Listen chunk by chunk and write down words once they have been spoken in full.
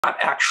not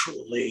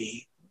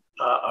actually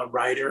a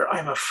writer.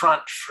 I'm a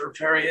front for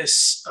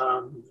various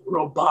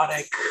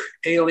robotic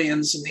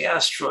aliens in the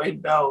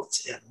asteroid belt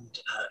and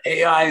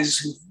AIs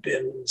who've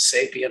been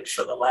sapient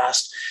for the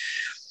last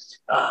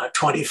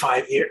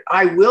 25 years.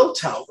 I will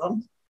tell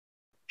them,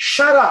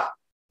 shut up.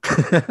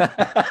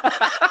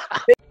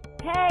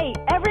 Hey,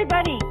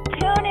 everybody,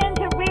 tune in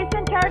to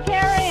Recent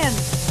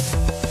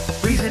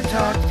Tartarians. Recent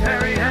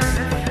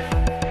Tartarians.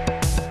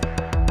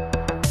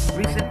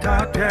 Recent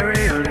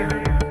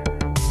Tartarians.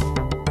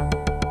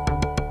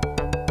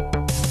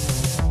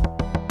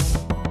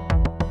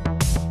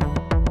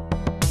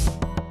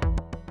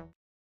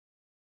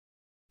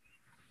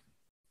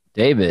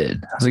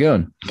 David, how's it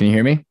going? Can you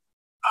hear me?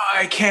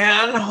 I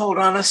can. Hold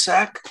on a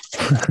sec.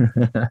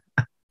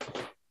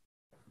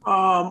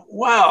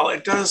 Well,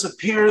 it does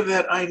appear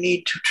that I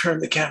need to turn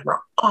the camera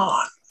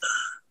on.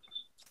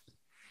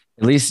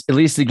 At least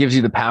it gives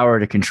you the power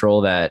to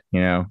control that.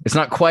 You know, it's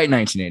not quite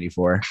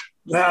 1984.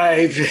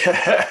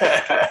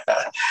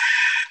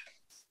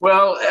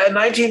 Well,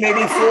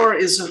 1984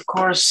 is, of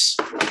course,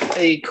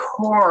 a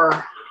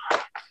core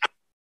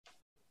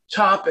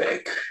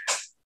topic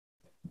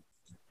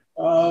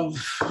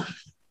of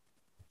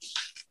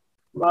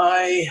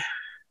my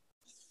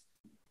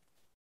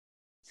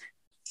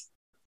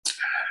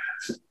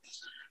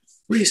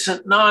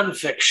recent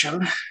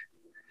nonfiction,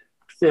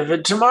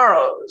 Vivid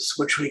Tomorrows,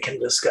 which we can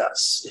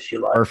discuss if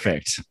you like.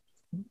 Perfect.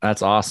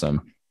 That's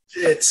awesome.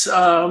 It's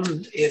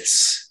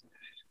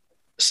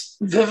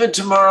Vivid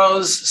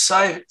Tomorrows,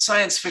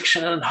 science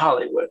fiction in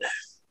Hollywood.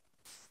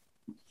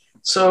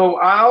 So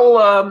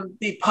I'll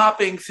be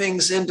popping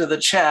things into the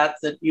chat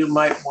that you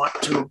might want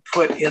to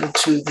put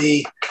into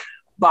the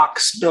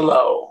box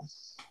below.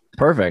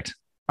 Perfect.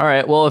 All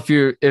right. Well,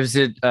 is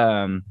it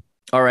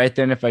all right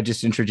then if I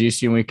just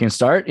introduce you and we can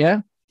start?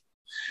 Yeah.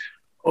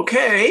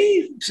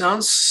 Okay.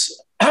 Sounds.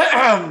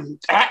 God,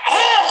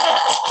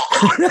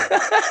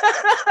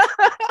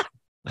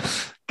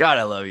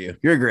 I love you.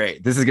 You're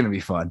great. This is going to be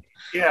fun.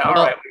 Yeah. All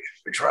right.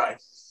 We try.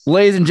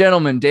 Ladies and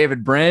gentlemen,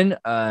 David Brin,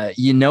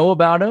 you know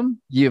about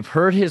him. You've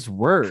heard his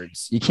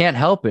words. You can't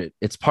help it.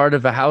 It's part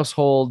of a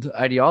household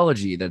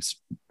ideology that's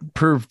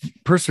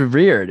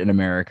persevered in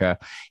America.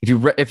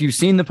 If you've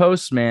seen the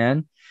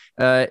Postman,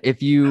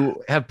 if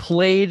you have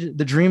played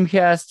the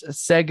Dreamcast,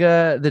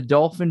 Sega, the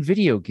Dolphin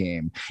video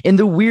game, in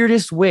the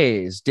weirdest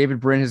ways, David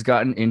Brin has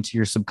gotten into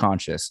your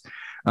subconscious.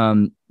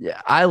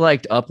 I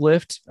liked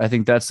UPLIFT. I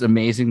think that's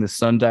amazing. The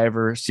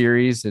Sundiver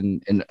series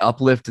and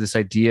UPLIFT, this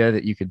idea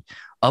that you could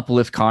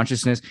uplift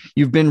consciousness.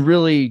 You've been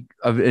really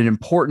an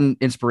important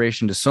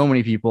inspiration to so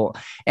many people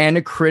and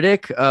a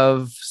critic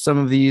of some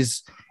of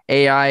these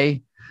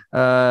AI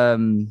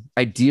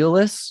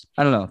idealists.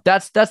 I don't know.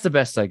 That's the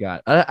best I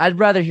got. I'd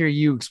rather hear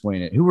you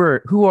explain it.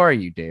 Who are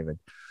you, David?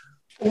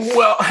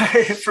 Well,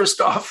 first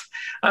off,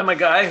 I'm a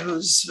guy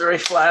who's very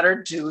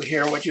flattered to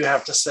hear what you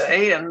have to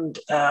say and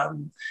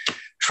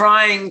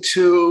trying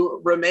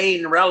to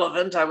remain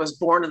relevant. I was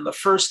born in the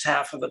first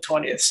half of the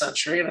 20th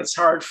century, and it's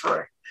hard for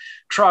a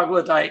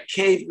troglodyte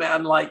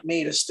caveman like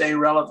me to stay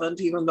relevant,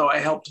 even though I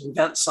helped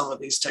invent some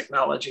of these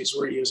technologies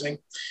we're using.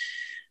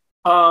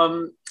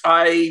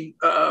 I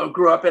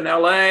grew up in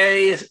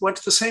LA, went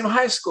to the same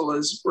high school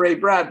as Ray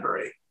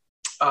Bradbury.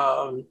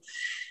 And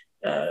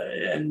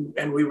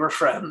we were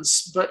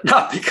friends, but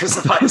not because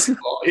of high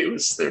school. He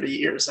was 30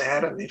 years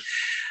ahead of me.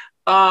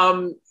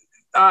 I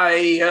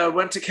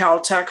went to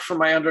Caltech for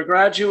my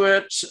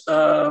undergraduate.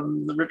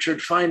 Richard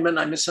Feynman,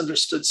 I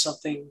misunderstood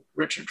something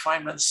Richard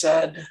Feynman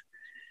said.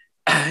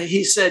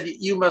 He said,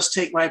 "You must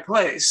take my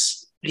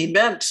place." He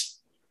meant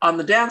on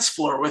the dance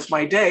floor with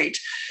my date,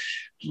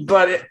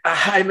 but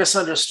I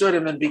misunderstood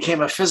him and became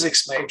a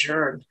physics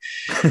major. And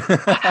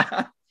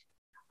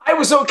I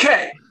was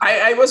okay.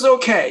 I was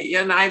okay.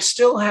 And I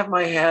still have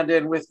my hand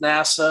in with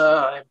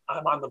NASA.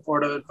 I'm on the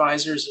board of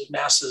advisors of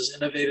NASA's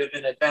Innovative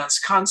and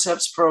Advanced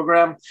Concepts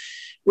program,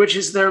 which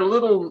is their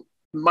little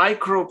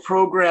micro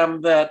program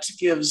that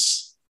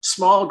gives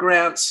small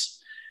grants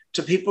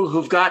to people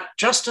who've got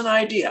just an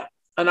idea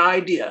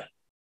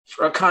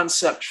for a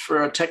concept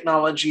for a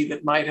technology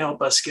that might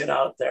help us get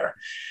out there.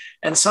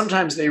 And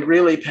sometimes they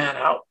really pan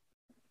out.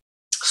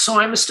 So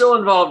I'm still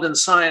involved in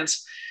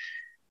science.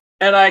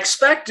 And I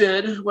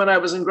expected when I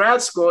was in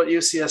grad school at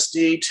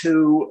UCSD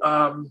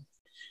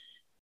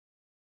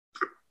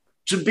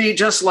to be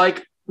just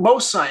like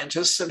most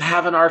scientists and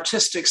have an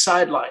artistic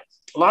sideline.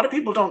 A lot of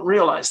people don't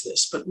realize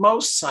this, but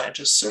most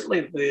scientists,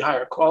 certainly the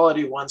higher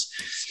quality ones,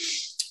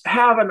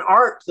 have an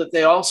art that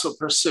they also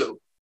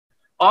pursue,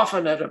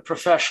 often at a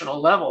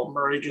professional level.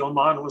 Murray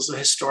Gilman was a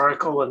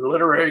historical and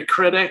literary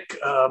critic.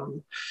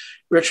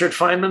 Richard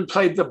Feynman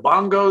played the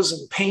bongos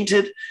and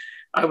painted.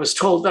 I was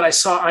told that I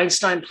saw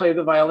Einstein play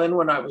the violin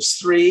when I was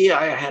 3.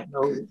 I had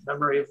no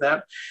memory of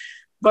that.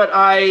 But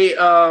I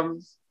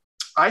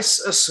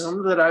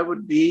assumed that I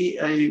would be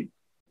a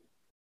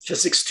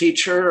physics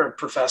teacher or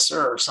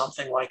professor or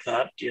something like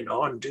that,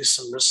 and do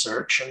some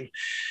research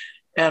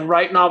and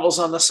write novels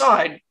on the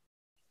side.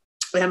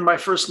 And my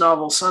first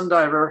novel,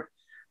 Sundiver,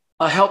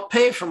 helped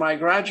pay for my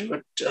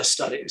graduate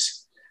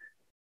studies.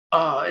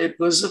 It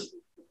was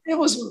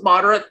a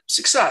moderate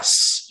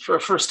success for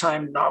a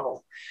first-time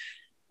novel.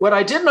 What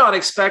I did not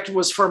expect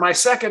was for my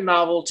second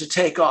novel to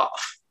take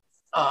off,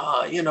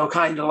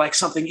 kind of like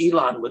something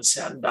Elon would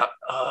send up.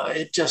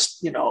 It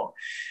just,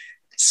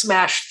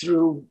 smashed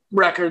through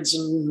records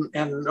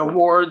and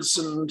awards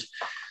and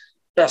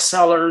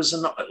bestsellers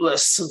and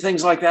lists and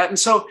things like that. And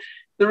so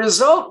the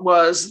result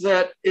was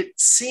that it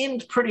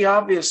seemed pretty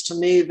obvious to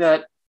me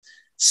that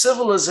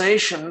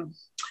civilization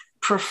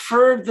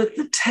preferred that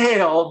the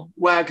tail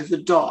wag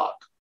the dog,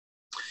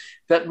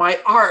 that my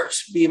art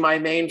be my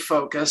main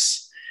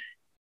focus,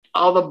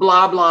 all the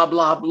blah, blah,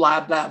 blah, blah,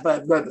 blah, blah,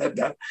 blah, blah,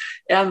 blah,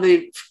 and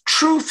the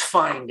truth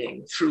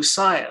finding through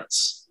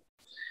science.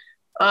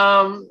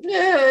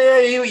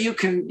 You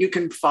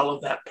can follow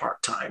that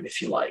part-time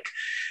if you like.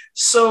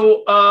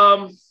 So,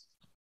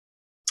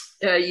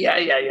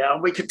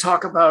 we could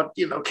talk about,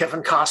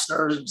 Kevin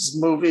Costner's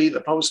movie, The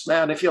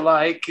Postman, if you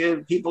like.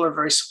 People are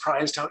very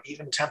surprised how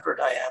even-tempered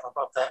I am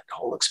about that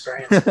whole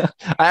experience.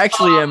 I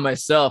actually am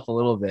myself a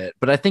little bit,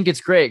 but I think it's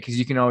great because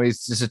you can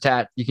always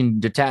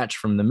detach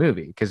from the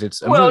movie because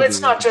it's a movie. It's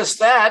not just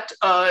that.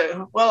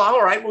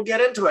 All right, we'll get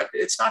into it.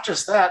 It's not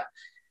just that.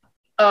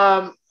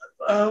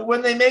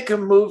 When they make a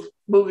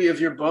movie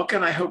of your book,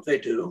 and I hope they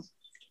do,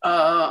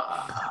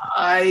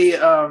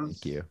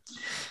 Thank you.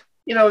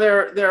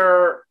 There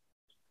are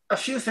a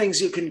few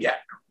things you can get.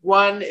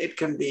 One, it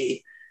can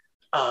be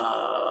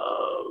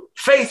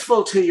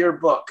faithful to your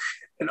book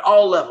at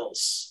all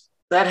levels.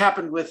 That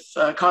happened with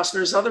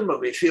Costner's other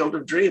movie, Field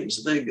of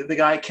Dreams. The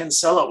guy,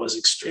 Kinsella, was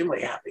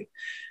extremely happy.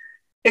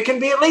 It can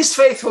be at least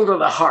faithful to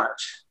the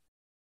heart.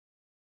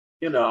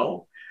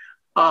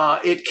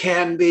 It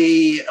can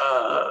be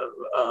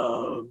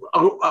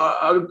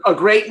a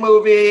great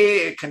movie.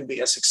 It can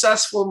be a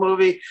successful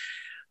movie.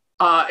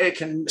 It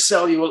can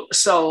sell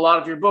a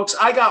lot of your books.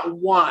 I got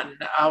 1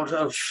 out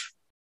of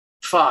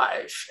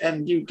 5,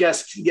 and you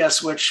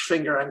guess which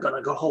finger I'm going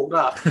to go hold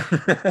up.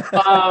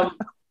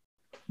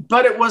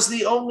 But it was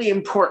the only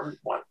important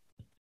one.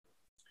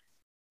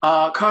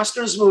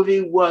 Costner's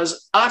movie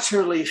was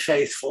utterly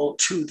faithful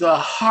to the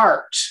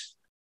heart,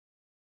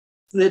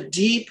 the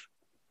deep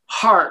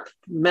heart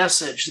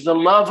message, the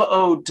love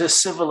ode to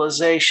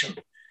civilization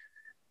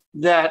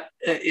that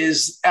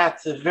is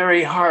at the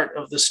very heart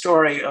of the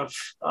story of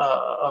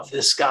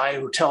this guy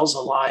who tells a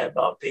lie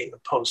about being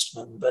a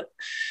postman, but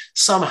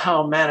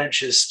somehow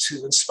manages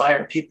to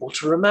inspire people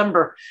to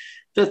remember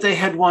that they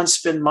had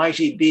once been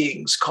mighty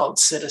beings called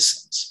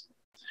citizens.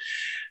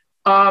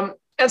 And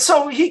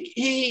so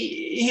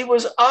he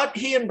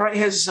and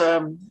his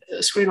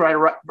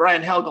screenwriter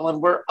Brian Helgeland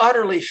were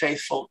utterly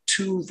faithful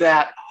to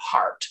that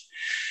heart.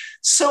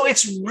 So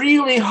it's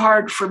really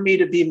hard for me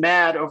to be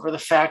mad over the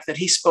fact that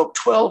he spoke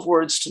 12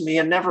 words to me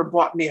and never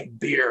bought me a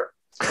beer.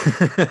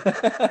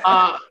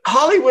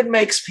 Hollywood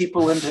makes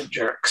people into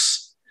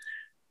jerks.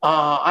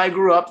 I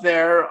grew up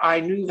there. I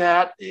knew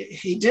that.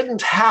 He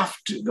didn't have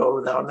to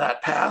go down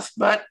that path,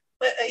 but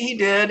he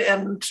did.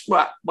 And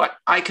what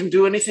I can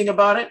do anything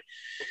about it?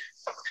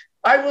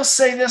 I will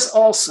say this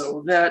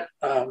also, that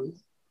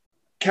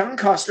Kevin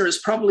Costner is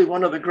probably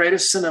one of the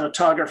greatest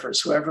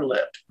cinematographers who ever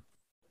lived.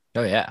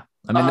 Oh, yeah.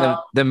 I mean,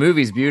 the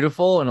movie's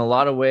beautiful in a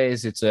lot of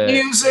ways.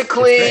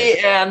 Musically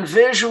and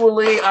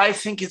visually, I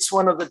think it's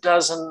one of the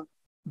dozen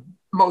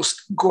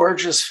most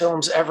gorgeous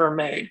films ever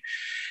made.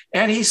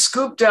 And he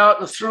scooped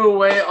out and threw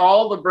away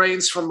all the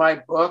brains from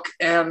my book,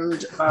 and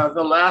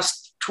the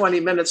last 20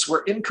 minutes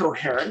were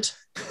incoherent.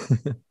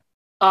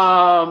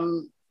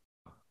 And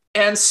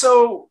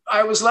so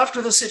I was left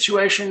with a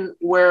situation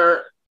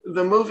where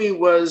the movie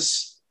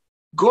was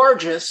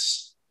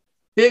gorgeous,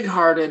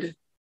 big-hearted,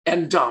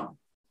 and dumb.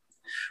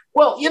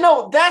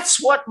 Well,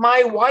 that's what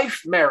my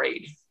wife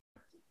married.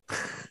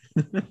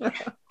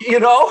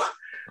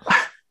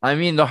 I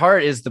mean, the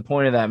heart is the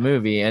point of that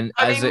movie. And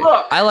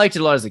I liked it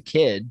a lot as a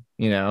kid,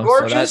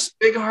 Gorgeous,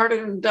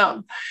 big-hearted, and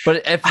dumb.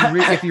 But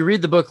if you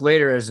read the book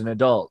later as an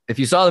adult, if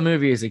you saw the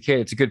movie as a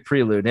kid, it's a good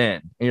prelude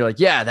in. And you're like,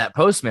 yeah, that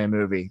Postman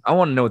movie, I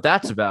want to know what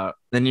that's about.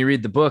 Then you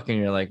read the book and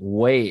you're like,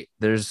 wait,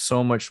 there's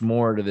so much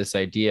more to this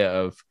idea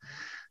of,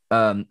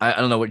 I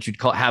don't know what you'd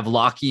call it,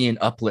 Havelockian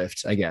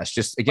uplift, I guess.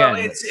 Just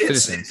again,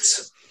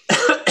 citizens.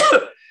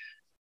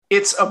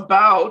 It's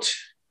about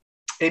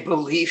a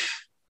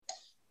belief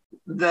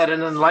that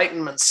an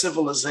Enlightenment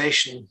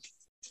civilization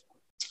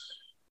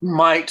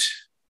might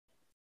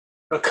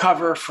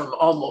recover from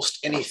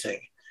almost anything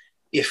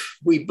if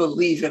we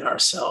believe in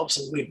ourselves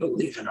and we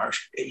believe in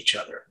each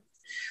other.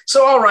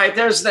 So, all right,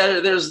 there's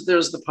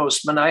the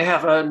Postman. I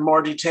have a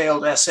more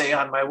detailed essay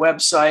on my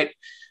website.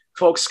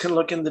 Folks can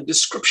look in the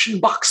description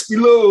box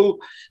below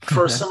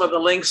for some of the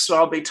links. So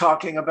I'll be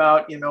talking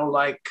about, to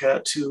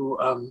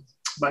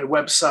my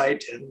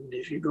website. And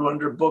if you go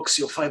under books,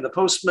 you'll find the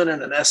Postman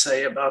and an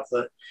essay about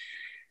the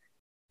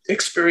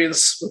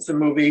experience with the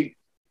movie.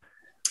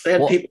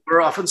 And people are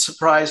often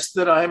surprised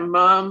that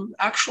I'm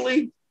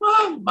actually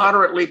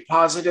moderately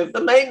positive.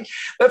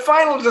 The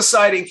final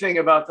deciding thing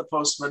about the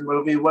Postman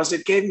movie was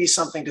it gave me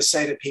something to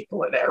say to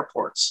people at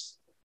airports.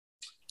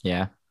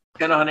 Yeah.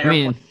 And on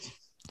airports.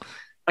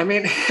 I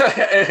mean,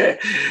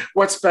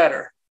 what's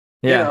better?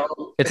 Yeah,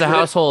 it's a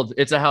household name.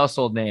 It's a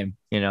household name,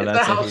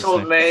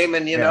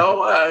 and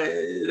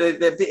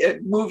the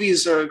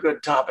movies are a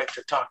good topic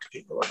to talk to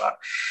people about.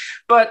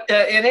 But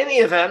in any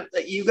event,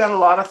 you got a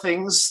lot of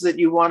things that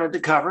you wanted to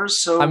cover.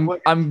 So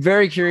I'm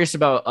very curious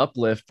about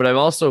UPLIFT, but I'm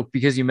also,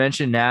 because you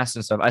mentioned NASA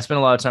and stuff. I spent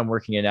a lot of time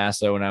working at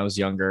NASA when I was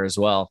younger as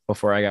well,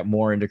 before I got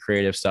more into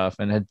creative stuff,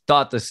 and had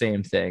thought the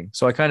same thing.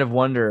 So I kind of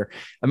wonder.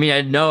 I mean, I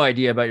had no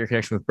idea about your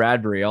connection with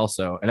Bradbury,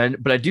 also,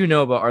 but I do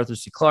know about Arthur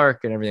C.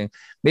 Clarke and everything.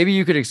 Maybe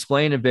you could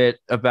explain a bit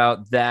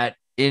about that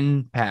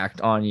impact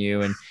on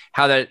you and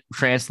how that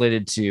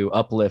translated to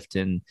UPLIFT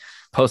and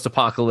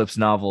post-apocalypse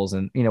novels.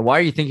 And, why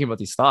are you thinking about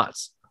these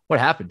thoughts?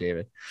 What happened,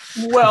 David?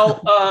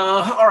 Well,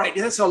 all right.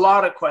 That's a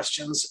lot of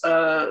questions.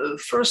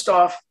 First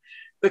off,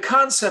 the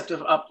concept of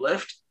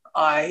UPLIFT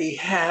I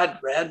had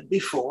read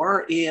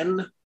before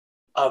in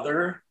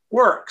other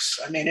works.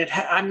 I mean,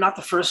 I'm not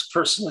the first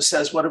person who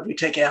says, what if we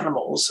take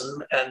animals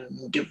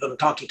and give them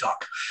talky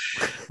talk?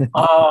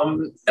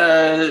 In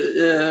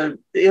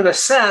a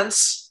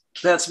sense,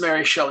 that's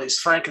Mary Shelley's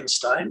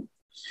Frankenstein.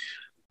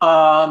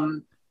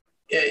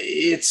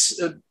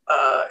 It's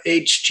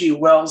H.G.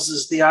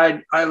 Wells's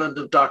The Island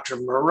of Dr.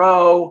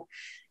 Moreau.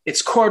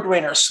 It's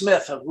Cordwainer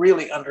Smith, a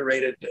really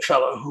underrated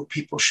fellow who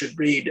people should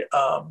read,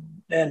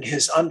 and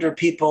his Under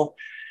People.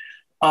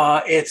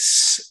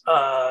 It's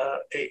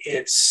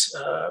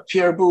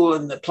Pierre Boulle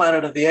and the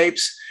Planet of the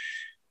Apes.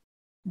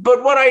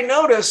 But what I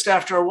noticed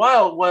after a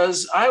while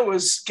was I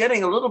was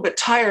getting a little bit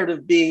tired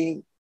of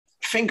being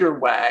finger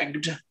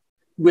wagged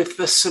with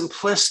the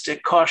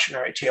simplistic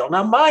cautionary tale.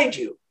 Now, mind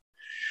you,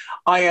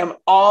 I am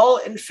all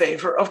in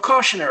favor of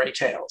cautionary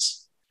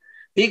tales,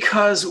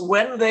 because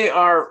when they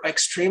are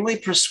extremely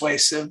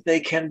persuasive, they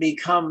can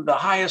become the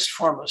highest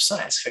form of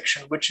science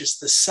fiction, which is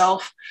the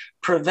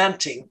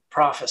self-preventing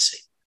prophecy.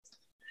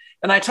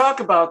 And I talk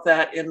about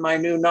that in my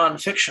new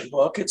nonfiction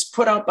book. It's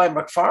put out by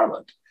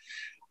McFarland.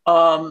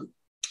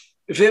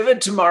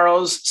 Vivid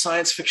Tomorrow's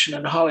Science Fiction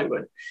in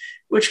Hollywood,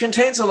 which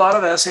contains a lot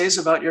of essays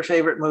about your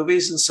favorite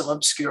movies and some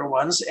obscure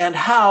ones, and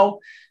how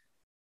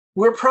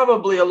we're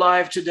probably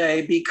alive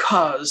today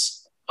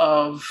because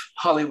of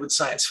Hollywood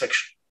science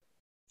fiction.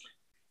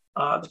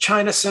 The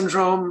China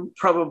Syndrome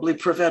probably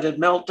prevented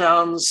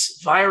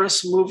meltdowns.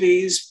 Virus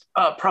movies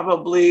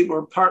probably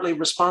were partly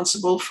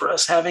responsible for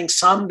us having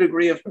some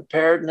degree of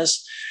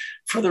preparedness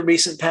for the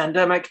recent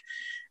pandemic.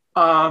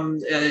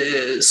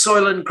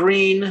 Soylent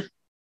Green,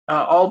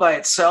 all by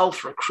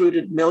itself,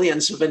 recruited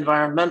millions of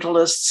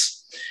environmentalists.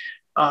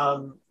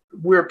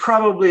 We're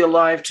probably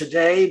alive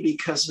today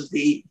because of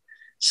the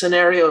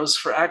scenarios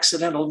for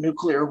accidental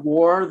nuclear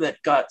war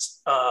that got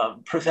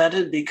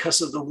prevented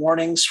because of the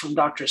warnings from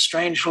Dr.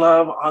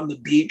 Strangelove on the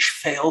beach,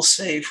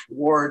 fail-safe,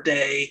 war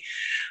day,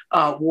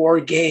 war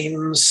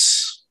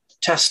games,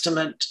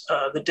 testament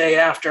the day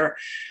after.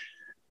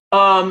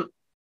 And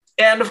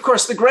of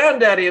course, the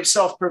granddaddy of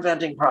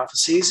self-preventing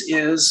prophecies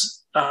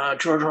is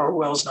George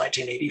Orwell's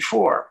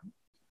 1984,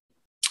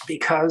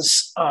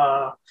 because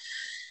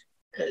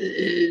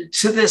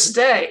to this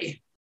day,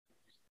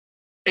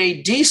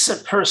 a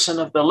decent person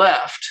of the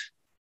left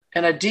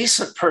and a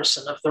decent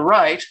person of the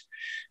right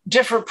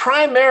differ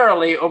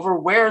primarily over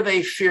where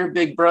they fear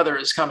Big Brother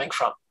is coming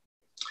from.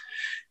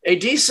 A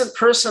decent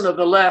person of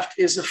the left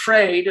is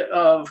afraid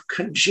of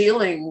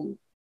congealing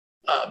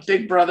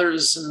Big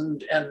Brothers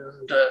and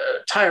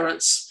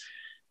tyrants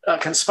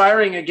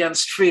conspiring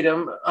against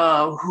freedom,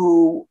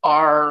 who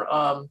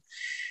are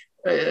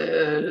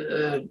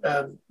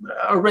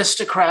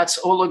aristocrats,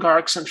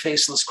 oligarchs, and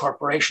faceless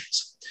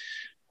corporations.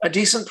 A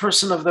decent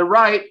person of the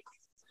right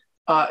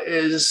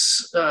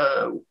is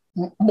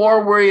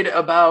more worried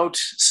about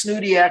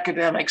snooty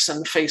academics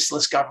and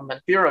faceless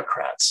government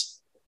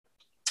bureaucrats.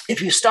 If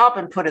you stop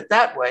and put it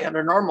that way,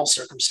 under normal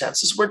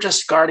circumstances, we're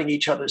just guarding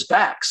each other's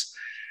backs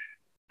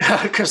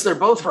because they're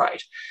both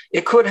right.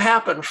 It could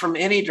happen from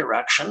any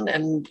direction,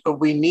 and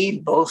we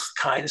need both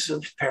kinds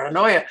of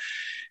paranoia.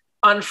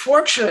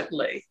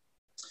 Unfortunately,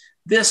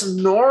 this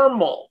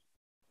normal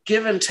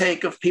give and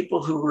take of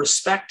people who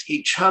respect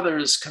each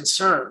other's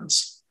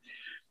concerns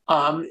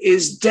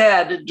is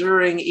dead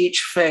during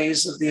each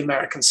phase of the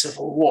American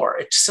Civil War.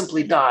 It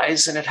simply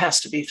dies, and it has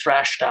to be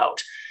thrashed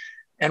out,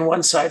 and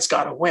one side's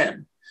got to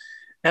win.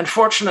 And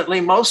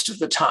fortunately, most of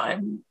the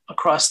time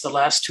across the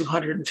last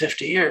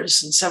 250 years,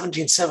 since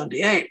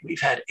 1778, we've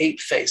had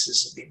 8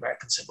 phases of the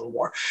American Civil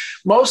War.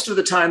 Most of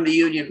the time, the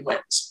Union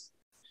wins.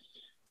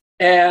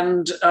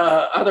 And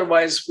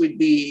otherwise,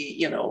 we'd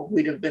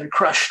have been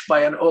crushed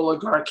by an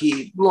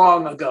oligarchy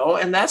long ago.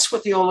 And that's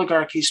what the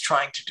oligarchy is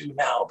trying to do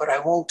now. But I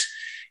won't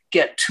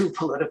get too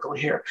political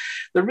here.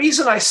 The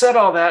reason I said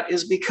all that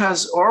is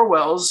because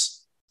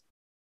Orwell's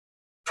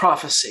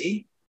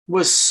prophecy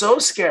was so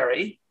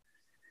scary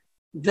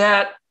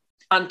that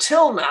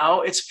until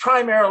now, it's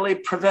primarily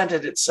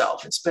prevented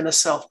itself. It's been a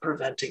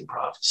self-preventing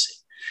prophecy.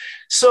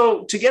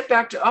 So to get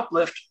back to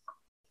Uplift,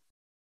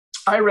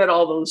 I read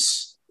all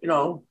those,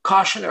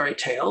 cautionary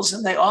tales,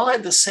 and they all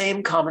had the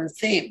same common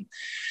theme.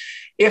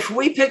 If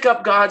we pick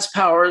up God's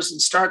powers and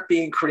start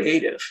being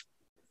creative,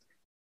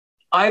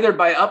 either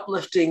by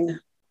uplifting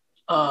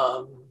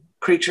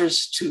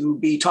creatures to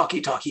be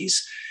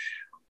talkies,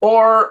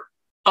 or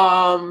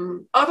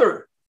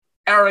other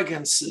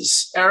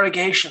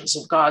arrogations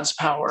of God's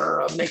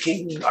power,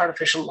 making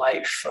artificial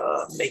life,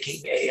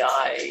 making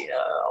AI,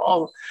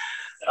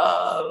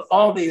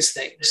 all these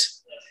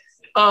things,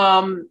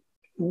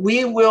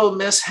 we will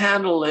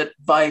mishandle it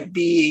by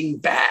being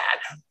bad,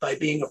 by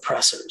being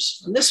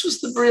oppressors. And this was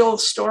the real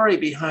story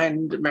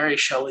behind Mary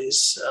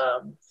Shelley's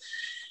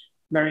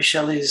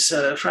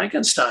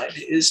Frankenstein,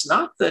 is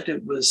not that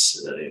it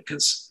was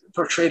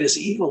portrayed as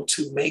evil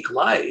to make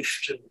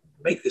life, to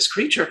make this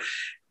creature,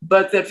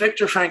 but that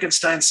Victor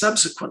Frankenstein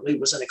subsequently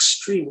was an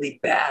extremely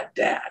bad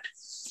dad,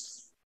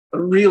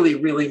 a really,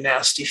 really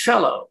nasty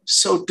fellow.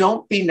 So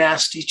don't be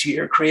nasty to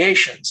your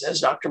creations, as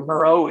Dr.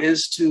 Moreau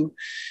is to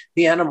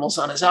the animals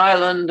on his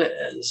island,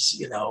 as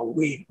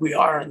we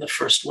are in the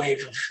first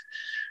wave of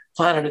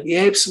Planet of the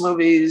Apes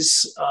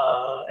movies,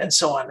 and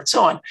so on and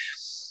so on.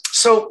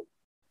 So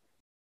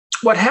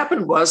what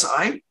happened was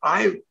I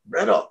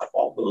read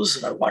all those,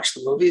 and I watched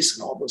the movies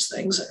and all those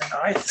things, and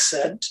I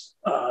said,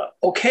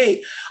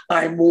 okay,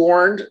 I'm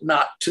warned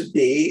not to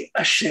be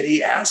a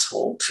shitty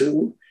asshole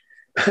to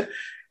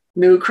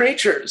new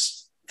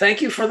creatures.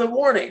 Thank you for the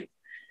warning.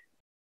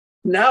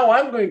 Now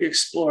I'm going to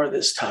explore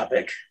this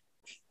topic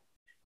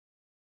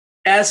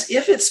as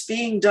if it's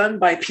being done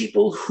by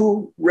people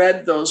who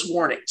read those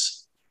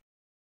warnings.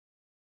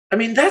 I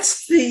mean,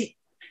 that's the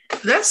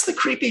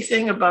creepy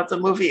thing about the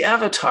movie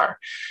Avatar.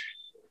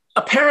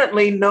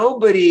 Apparently,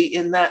 nobody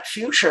in that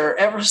future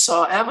ever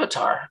saw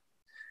Avatar.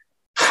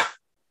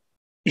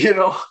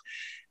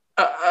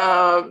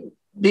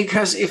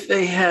 Because if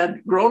they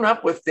had grown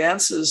up with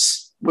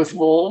Dances with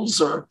Wolves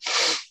or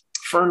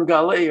Fern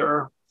Gully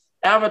or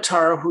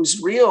Avatar,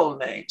 whose real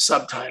name,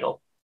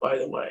 subtitle, by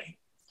the way,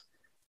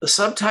 the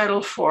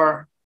subtitle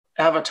for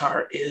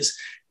Avatar is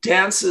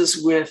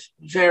Dances with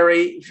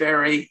Very,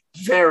 Very,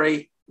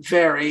 Very,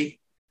 Very,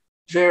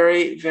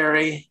 Very,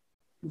 Very,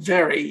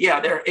 Very,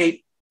 there are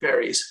 8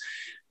 berries,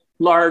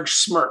 large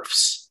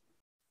Smurfs.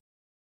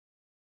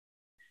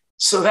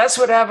 So that's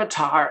what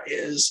Avatar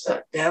is,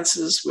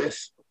 Dances with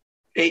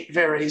 8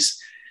 Varies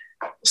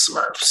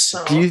Smurfs.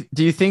 So.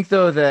 Do you think,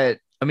 though, that,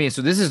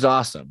 so this is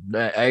awesome.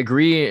 I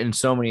agree in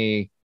so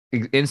many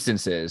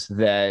instances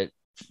that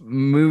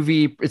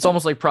it's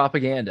almost like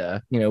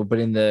propaganda, but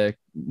in the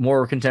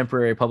more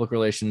contemporary public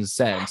relations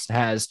sense,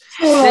 has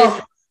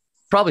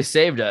probably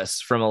saved us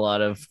from a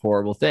lot of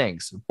horrible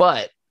things.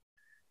 But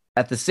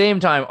at the same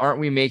time, aren't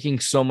we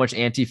making so much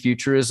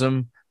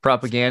anti-futurism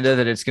propaganda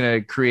that it's going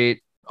to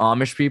create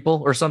Amish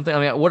people or something?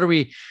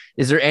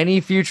 Is there any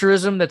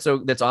futurism that's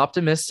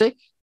optimistic?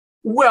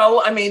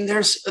 Well,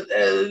 there's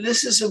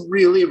this is a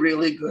really,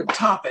 really good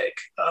topic.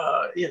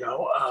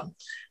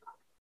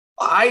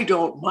 I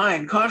don't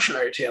mind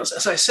cautionary tales.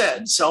 As I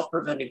said,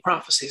 self-preventing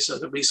prophecies are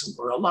the reason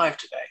we're alive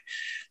today.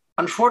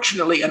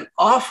 Unfortunately, an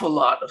awful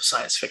lot of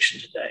science fiction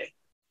today,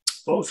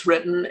 both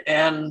written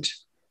and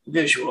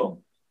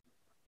visual,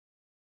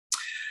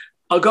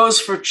 goes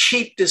for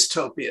cheap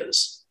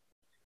dystopias.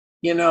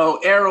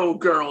 Arrow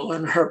Girl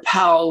and her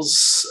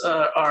pals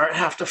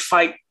have to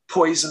fight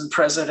poison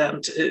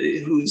president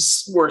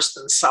who's worse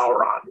than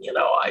Sauron.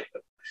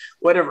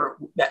 Whatever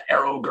that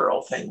Arrow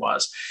Girl thing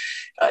was.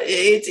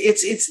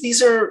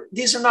 These are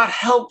not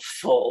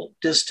helpful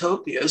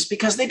dystopias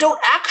because they don't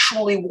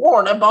actually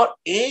warn about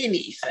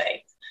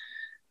anything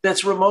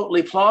that's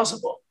remotely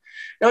plausible.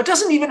 Now, it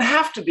doesn't even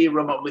have to be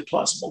remotely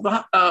plausible.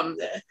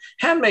 The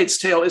Handmaid's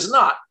Tale is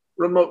not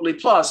remotely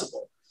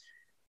plausible.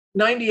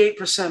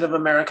 98% of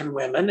American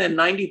women and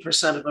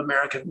 90% of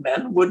American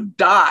men would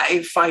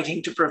die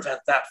fighting to prevent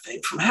that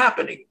thing from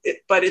happening.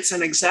 But it's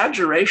an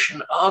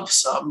exaggeration of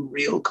some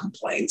real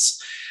complaints.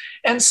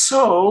 And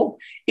so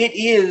it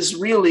is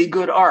really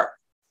good art.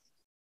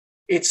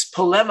 It's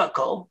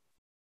polemical.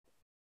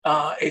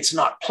 It's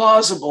not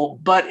plausible,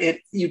 but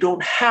you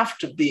don't have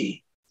to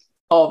be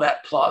all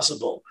that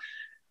plausible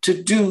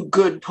to do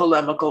good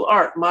polemical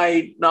art.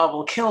 My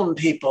novel, Kiln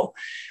People,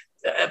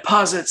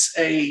 posits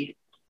a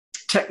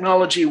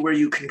technology where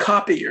you can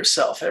copy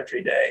yourself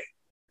every day,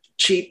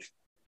 cheap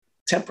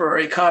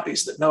temporary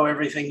copies that know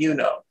everything you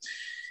know.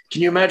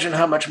 Can you imagine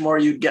how much more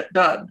you'd get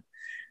done?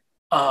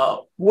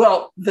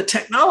 Well, the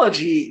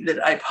technology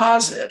that I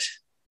posit,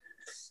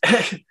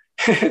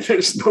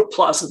 there's no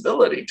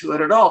plausibility to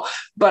it at all,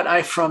 but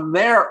I, from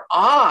there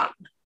on,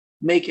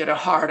 make it a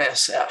hard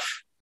SF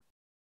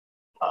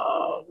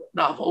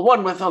novel,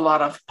 one with a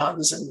lot of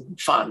puns and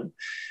fun.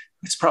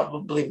 It's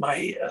probably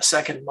my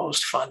second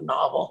most fun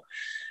novel.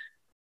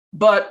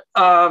 But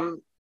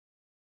the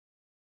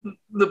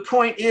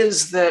point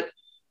is that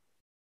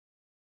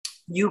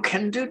you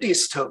can do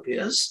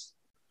dystopias,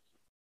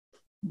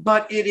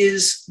 but it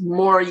is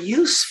more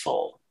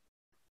useful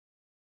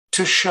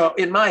to show,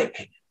 in my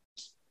opinion,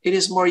 it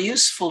is more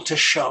useful to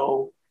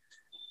show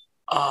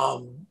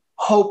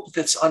hope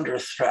that's under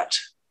threat,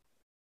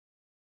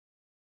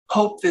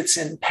 hope that's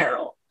in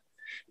peril,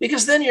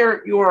 because then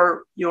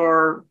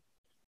your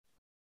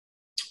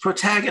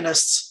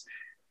protagonists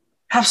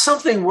have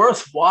something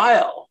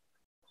worthwhile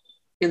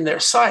in their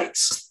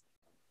sights,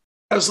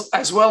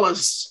 as well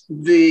as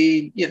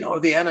the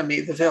enemy,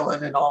 the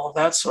villain, and all of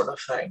that sort of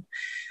thing.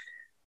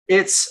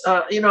 It's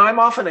I'm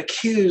often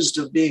accused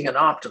of being an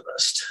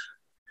optimist,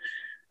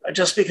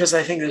 just because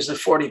I think there's a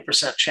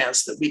 40%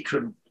 chance that we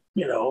could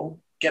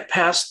get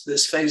past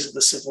this phase of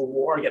the Civil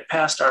War, get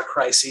past our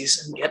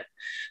crises,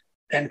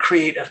 and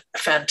create a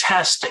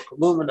fantastic,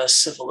 luminous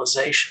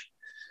civilization.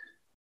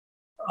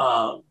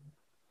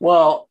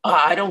 Well,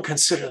 I don't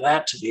consider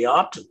that to be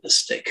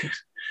optimistic.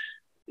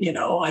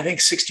 I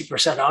think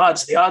 60%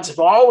 odds. The odds have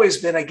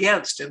always been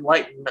against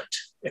Enlightenment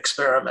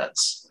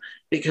experiments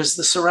because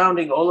the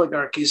surrounding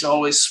oligarchies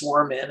always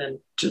swarm in and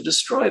to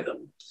destroy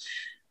them,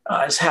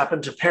 as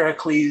happened to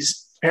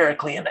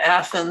Periclean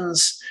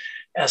Athens,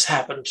 as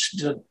happened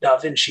to Da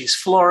Vinci's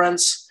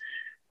Florence,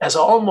 as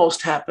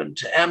almost happened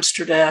to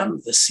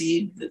Amsterdam, the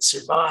seed that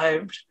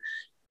survived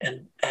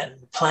and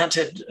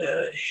planted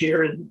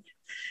here in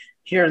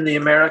the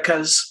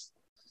Americas.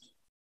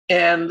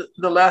 And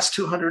the last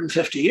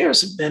 250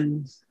 years have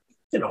been,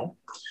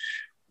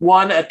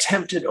 one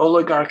attempted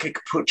oligarchic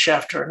putsch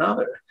after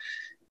another.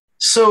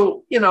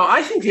 So,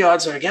 I think the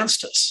odds are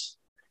against us.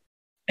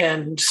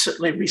 And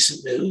certainly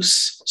recent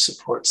news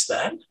supports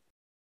that.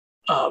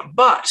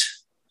 But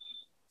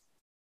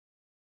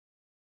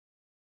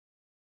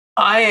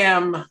I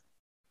am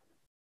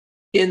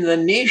in the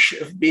niche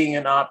of being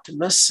an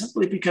optimist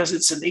simply because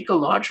it's an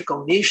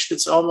ecological niche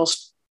that's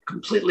almost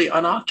completely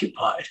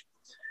unoccupied.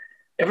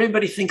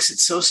 Everybody thinks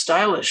it's so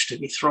stylish to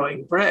be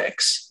throwing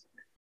bricks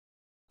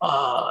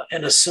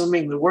and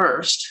assuming the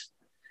worst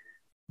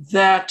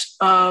that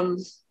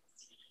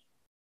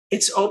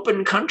it's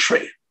open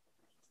country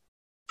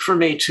for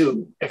me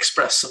to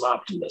express some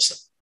optimism.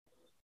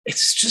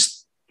 It's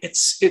just,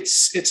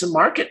 it's a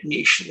market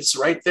niche. It's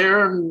right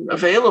there and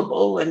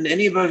available, and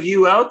any of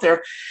you out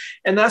there.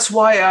 And that's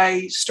why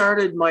I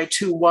started my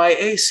 2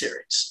 YA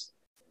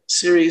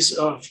series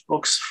of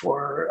books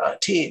for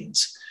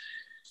teens.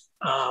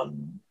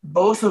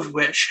 Both of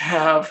which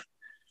have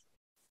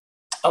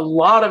a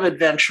lot of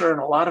adventure and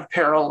a lot of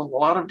peril and a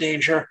lot of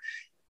danger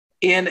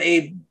in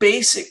a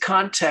basic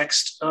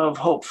context of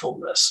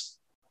hopefulness.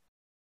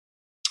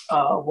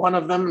 One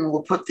of them, and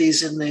we'll put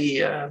these in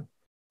the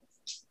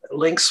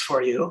links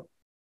for you.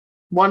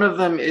 One of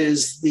them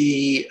is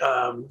the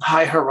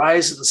High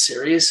Horizon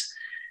series,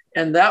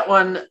 and that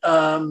one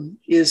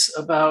is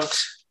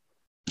about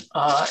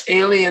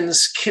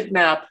aliens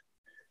kidnap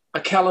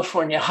a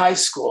California high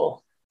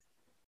school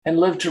and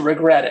live to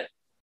regret it.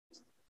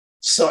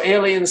 So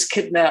aliens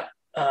kidnap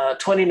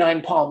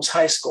 29 Palms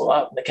High School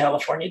out in the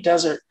California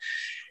desert,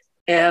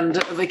 and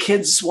the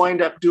kids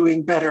wind up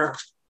doing better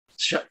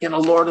in a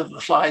Lord of the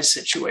Flies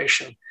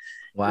situation.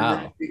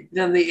 Wow.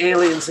 Than the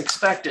aliens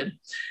expected.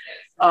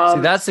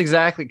 See, that's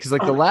exactly because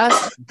like the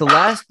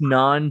last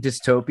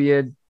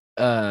non-dystopia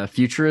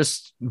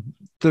futurist,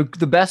 the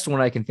best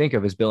one I can think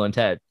of is Bill and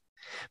Ted.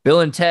 Bill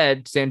and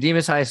Ted, San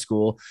Dimas High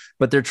School,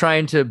 but they're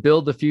trying to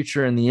build the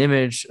future in the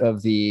image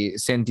of the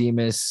San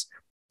Dimas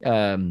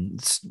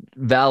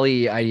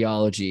Valley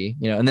ideology,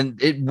 and then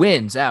it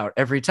wins out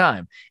every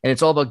time. And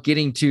it's all about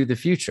getting to the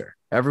future.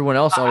 Everyone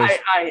else always.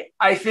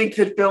 I think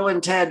that Bill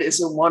and Ted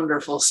is a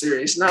wonderful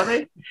series. Now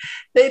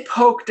they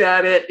poked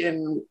at it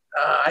in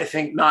I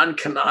think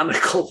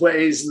non-canonical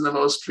ways in the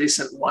most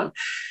recent one.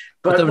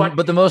 But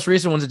the most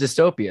recent one's a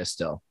dystopia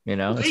still,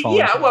 Yeah,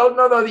 well,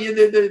 no,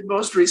 the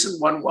most recent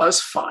one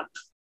was fun.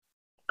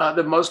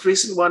 The most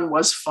recent one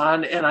was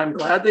fun, and I'm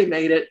glad they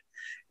made it.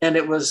 And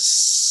it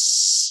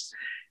was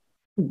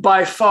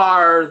by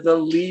far the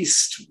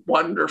least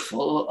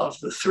wonderful of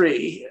the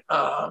three.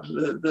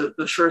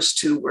 The first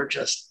two were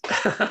just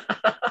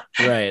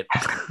right.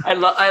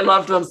 I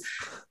loved them.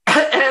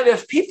 And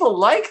if people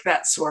like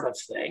that sort of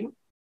thing,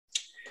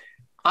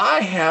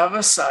 I have a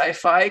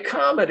sci-fi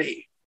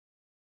comedy.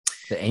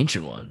 The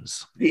ancient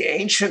ones. The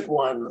ancient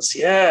ones,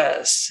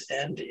 yes.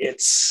 And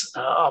it's,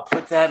 I'll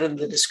put that in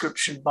the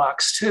description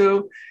box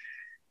too.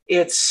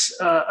 It's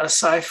a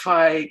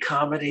sci-fi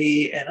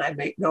comedy, and I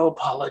make no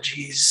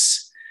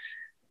apologies.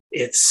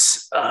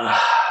 It's,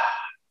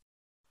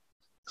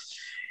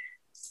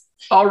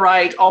 all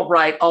right.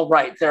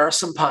 There are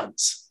some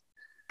puns.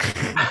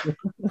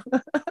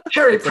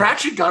 Terry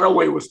Pratchett got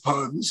away with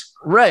puns.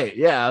 Right,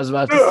 yeah, I was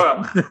about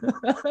to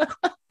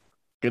say.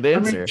 Good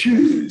answer.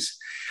 Jeez.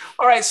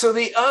 All right, so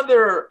the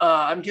other,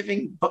 I'm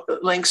giving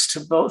links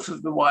to both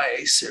of the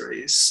YA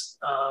series.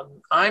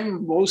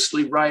 I'm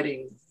mostly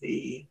writing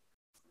the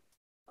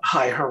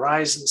High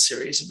Horizon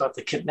series about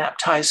the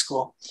kidnapped high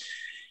school.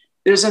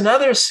 There's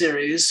another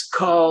series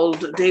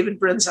called David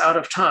Brin's Out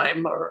of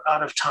Time.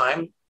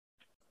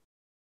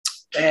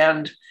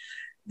 And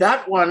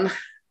that one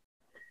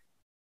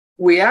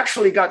we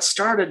actually got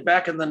started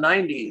back in the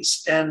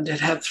 90s, and it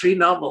had 3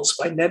 novels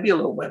by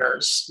Nebula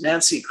winners,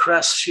 Nancy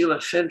Kress, Sheila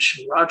Finch,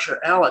 and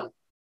Roger Allen.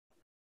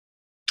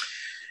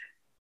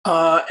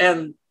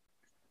 And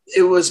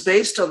it was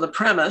based on the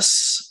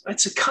premise.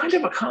 It's a kind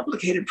of a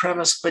complicated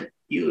premise, but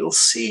you'll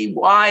see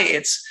why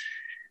it's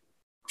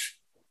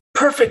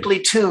perfectly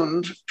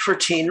tuned for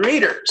teen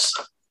readers.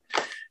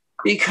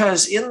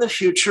 Because in the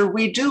future,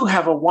 we do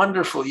have a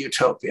wonderful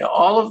utopia.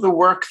 All of the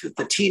work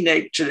that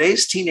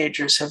today's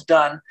teenagers have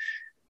done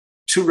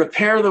to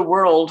repair the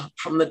world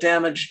from the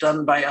damage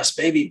done by us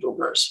baby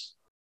boomers,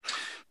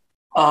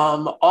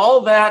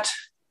 all that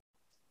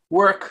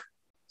work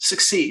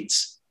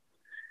succeeds.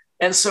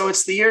 And so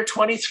it's the year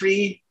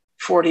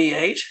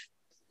 2348,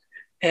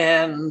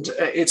 and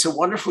it's a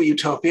wonderful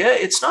utopia.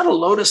 It's not a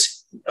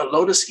lotus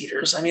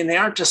eaters. I mean, they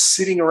aren't just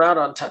sitting around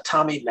on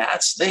tatami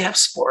mats. They have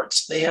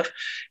sports, they have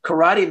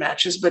karate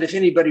matches, but if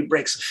anybody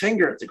breaks a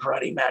finger at the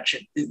karate match,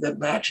 the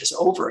match is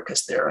over,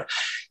 because they're,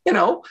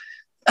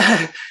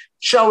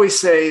 shall we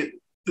say,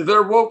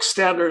 their woke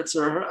standards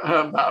are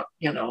about,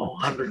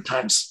 100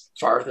 times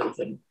farther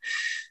than,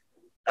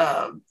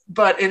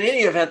 but in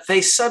any event,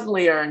 they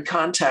suddenly are in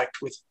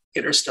contact with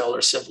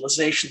interstellar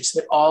civilizations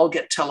that all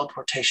get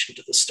teleportation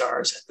to the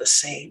stars at the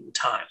same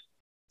time.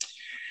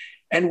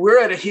 And we're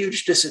at a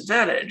huge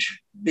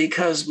disadvantage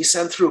because we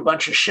send through a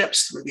bunch of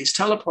ships through these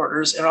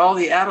teleporters and all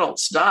the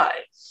adults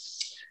die.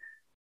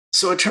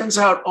 So it turns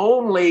out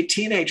only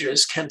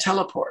teenagers can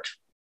teleport.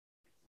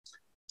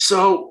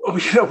 So,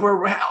 we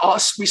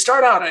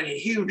start out at a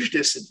huge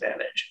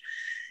disadvantage.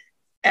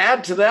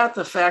 Add to that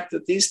the fact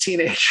that these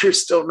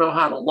teenagers don't know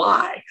how to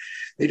lie.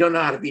 They don't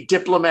know how to be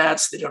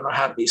diplomats. They don't know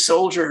how to be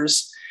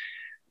soldiers.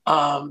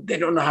 They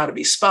don't know how to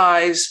be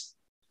spies.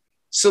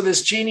 So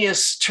this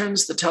genius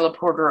turns the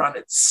teleporter on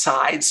its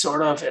side,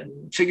 sort of,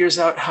 and figures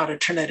out how to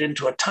turn it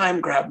into a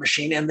time grab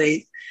machine. And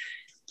they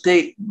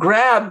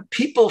grab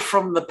people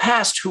from the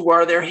past who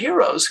are their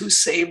heroes, who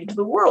saved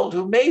the world,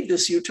 who made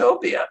this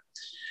utopia.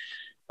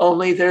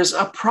 Only there's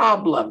a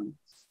problem.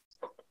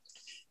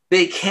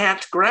 They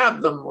can't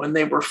grab them when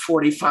they were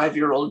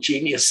 45-year-old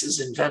geniuses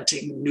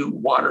inventing new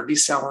water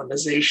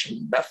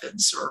desalination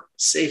methods or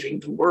saving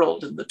the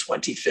world in the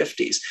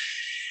 2050s.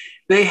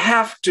 They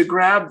have to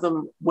grab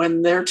them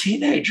when they're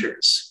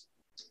teenagers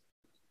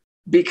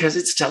because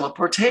it's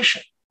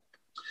teleportation.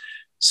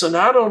 So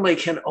not only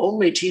can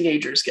only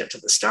teenagers get to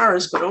the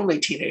stars, but only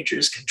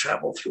teenagers can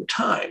travel through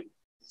time.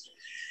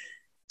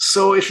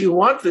 So if you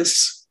want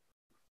this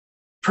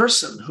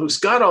person who's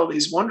got all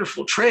these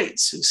wonderful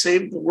traits, who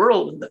saved the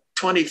world in the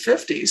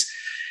 2050s,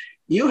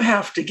 you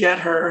have to get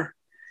her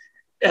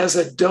as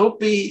a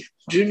dopey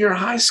junior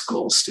high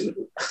school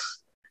student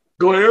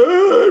going,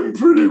 I'm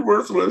pretty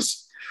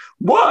worthless.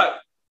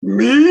 What?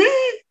 Me?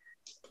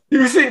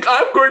 You think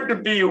I'm going to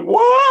be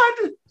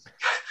what?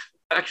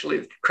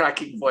 Actually,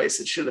 cracking voice,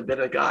 it should have been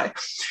a guy.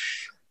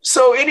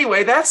 So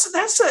anyway,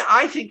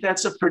 I think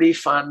that's a pretty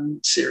fun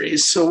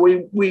series. So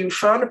we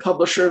found a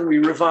publisher and we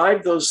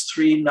revived those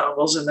 3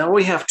 novels, and now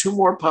we have 2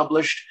 more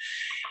published,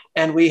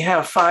 and we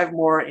have 5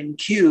 more in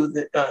queue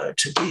that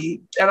to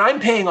be. And I'm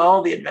paying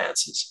all the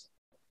advances.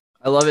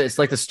 I love it. It's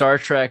like the Star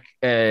Trek.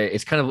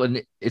 It's kind of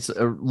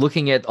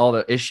looking at all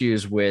the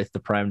issues with the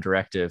Prime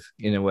Directive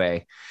in a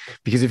way,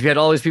 because if you had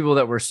all these people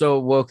that were so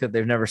woke that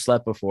they've never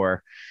slept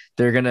before,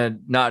 they're gonna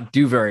not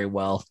do very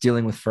well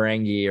dealing with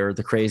Ferengi or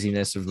the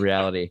craziness of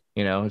reality.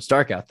 It's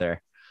dark out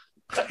there.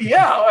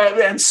 Yeah,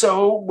 and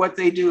so what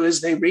they do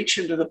is they reach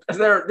into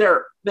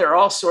there are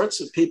all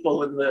sorts of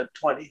people in the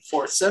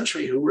 24th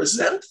century who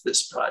resent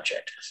this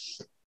project.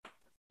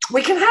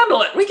 We can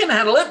handle it. We can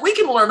handle it. We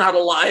can learn how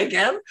to lie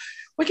again.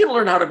 We can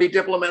learn how to be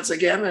diplomats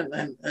again.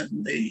 And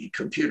the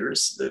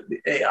computers, the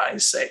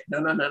AIs say,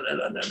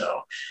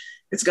 no.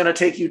 It's going to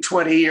take you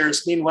 20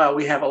 years. Meanwhile,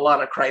 we have a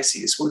lot of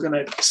crises. We're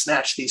going to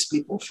snatch these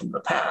people from the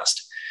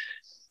past.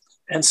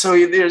 And so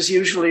there's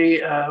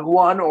usually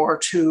 1 or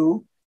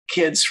 2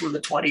 kids from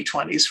the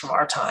 2020s from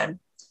our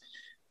time,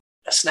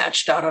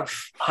 snatched out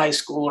of high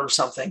school or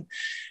something.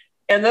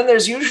 And then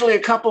there's usually a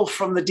couple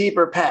from the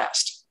deeper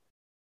past.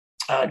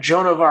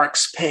 Joan of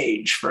Arc's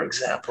Page, for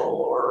example,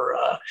 or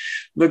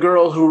the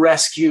girl who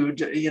rescued,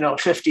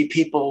 50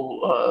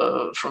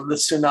 people from the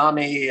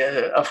tsunami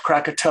of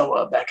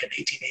Krakatoa back in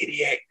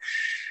 1888.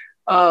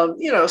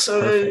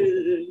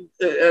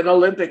 An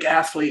Olympic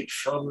athlete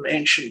from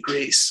ancient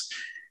Greece.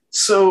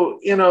 So,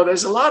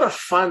 there's a lot of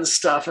fun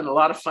stuff and a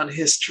lot of fun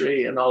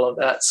history and all of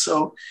that.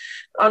 So,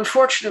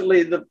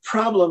 unfortunately, the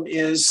problem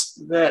is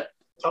that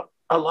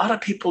a lot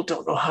of people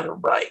don't know how to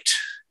write.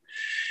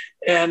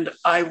 And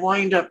I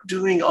wind up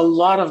doing a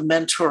lot of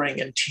mentoring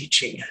and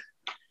teaching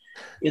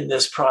in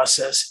this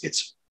process.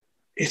 It's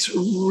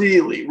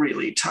really,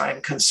 really time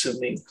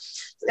consuming.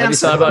 Have you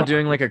thought about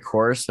doing like a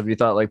course? Have you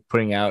thought like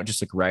putting out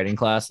just like writing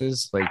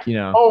classes?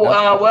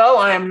 Well,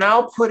 I am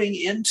now putting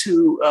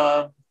into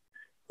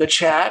the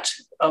chat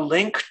a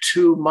link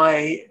to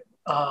my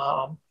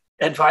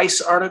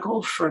advice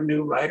article for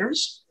new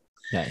writers.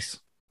 Nice.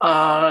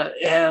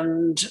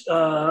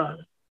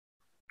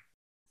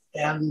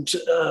 And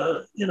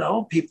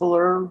people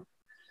are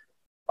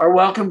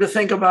welcome to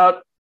think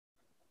about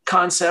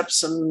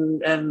concepts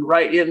and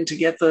write in to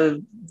get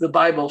the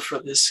Bible for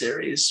this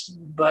series.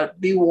 But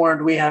be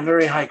warned, we have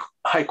very high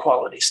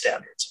quality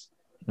standards.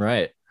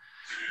 Right.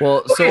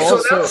 Well, okay,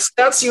 so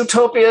that's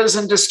utopias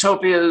and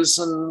dystopias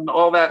and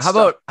all that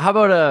stuff. How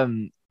about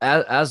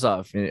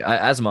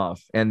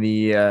Asimov and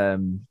the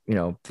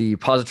the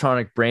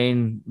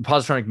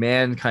positronic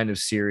man kind of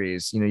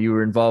series? You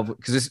were involved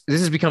because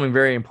this is becoming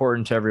very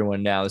important to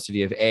everyone now, this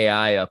idea of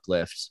AI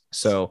uplift.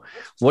 So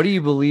what do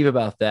you believe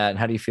about that, and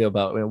how do you feel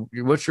about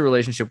what's your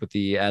relationship with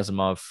the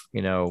Asimov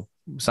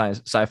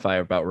sci-fi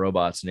about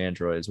robots and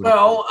androids?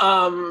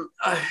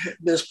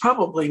 There's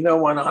probably no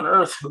one on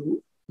earth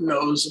who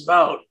knows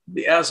about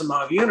the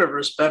Asimov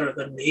universe better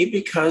than me,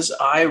 because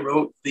I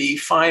wrote the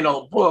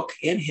final book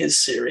in his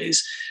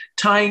series,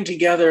 tying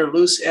together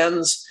loose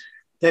ends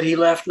that he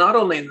left not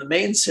only in the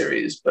main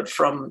series, but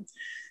from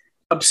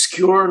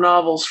obscure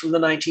novels from the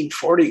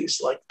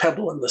 1940s, like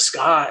Pebble in the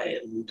Sky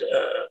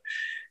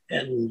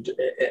and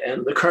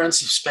The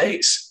Currents of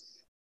Space.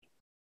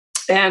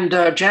 And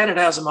Janet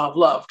Asimov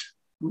loved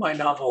my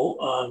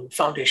novel,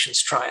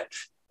 Foundation's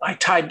Triumph. I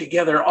tied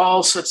together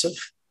all sorts of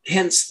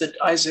hints that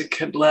Isaac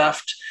had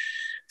left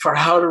for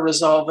how to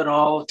resolve it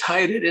all,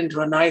 tied it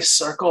into a nice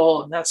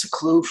circle, and that's a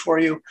clue for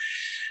you.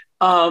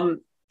 I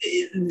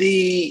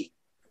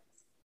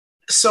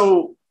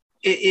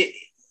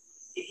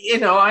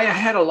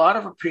had a lot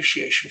of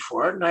appreciation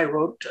for it, and I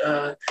wrote,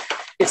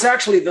 it's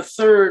actually the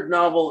third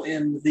novel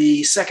in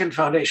the second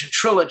Foundation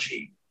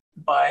trilogy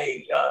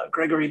by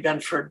Gregory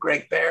Benford,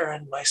 Greg Bear,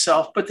 and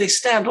myself, but they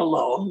stand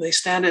alone, they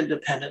stand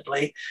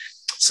independently.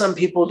 Some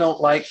people don't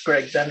like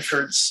Greg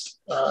Benford's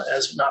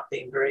as not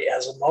being very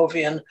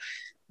Asimovian,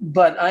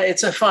 but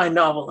it's a fine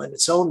novel in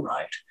its own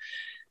right.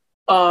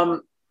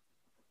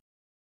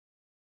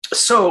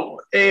 So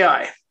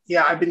AI,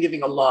 I've been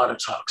giving a lot of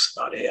talks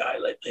about AI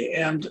lately.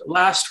 And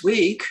last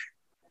week,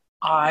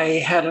 I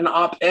had an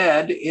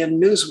op-ed in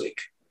Newsweek,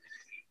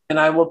 and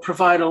I will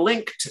provide a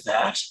link to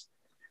that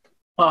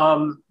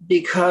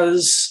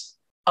because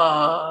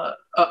 5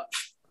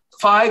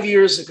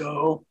 years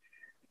ago,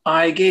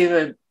 I gave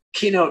a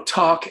keynote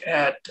talk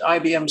at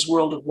IBM's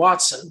World of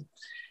Watson,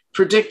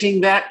 predicting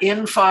that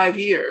in 5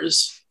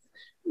 years,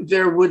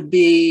 there would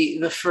be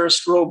the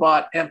first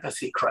robot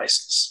empathy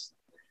crisis.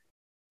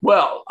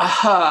 Well,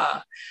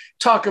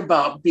 talk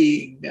about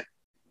being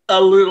a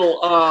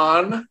little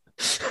on.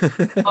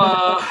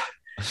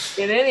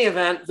 In any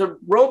event, the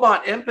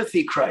robot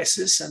empathy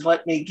crisis, and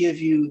let me give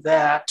you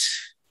that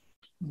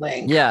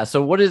link. Yeah.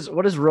 So what is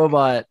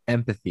robot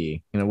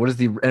empathy? What is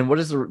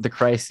the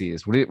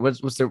crises?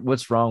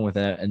 What's wrong with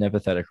an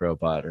empathetic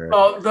robot?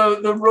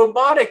 The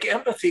robotic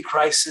empathy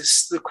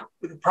crisis.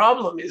 The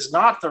problem is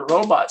not the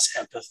robot's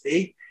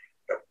empathy.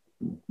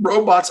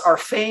 Robots are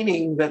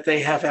feigning that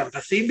they have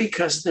empathy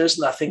because there's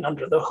nothing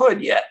under the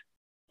hood yet.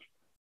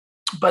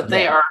 But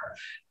they are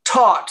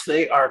taught,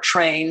 they are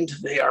trained,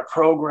 they are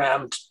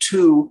programmed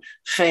to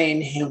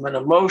feign human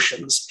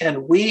emotions,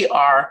 and we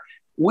are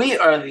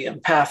the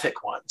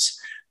empathic ones.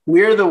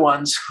 We're the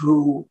ones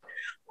who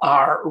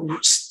are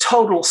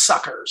total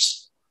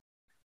suckers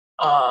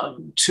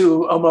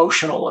to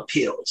emotional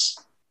appeals.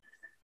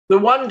 The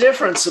one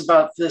difference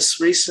about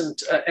this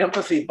recent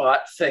empathy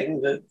bot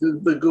thing, the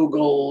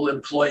Google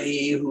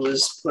employee who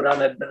was put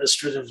on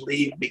administrative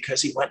leave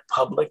because he went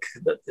public,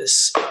 that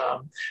this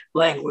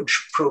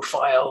language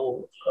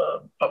profile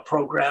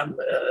program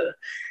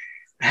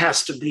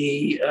has to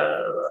be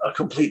a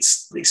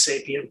completely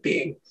sapient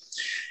being.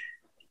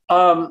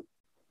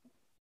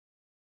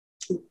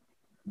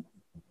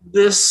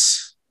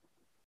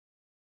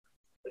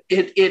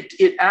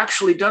 It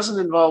actually doesn't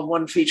involve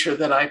one feature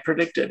that I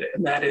predicted,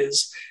 and that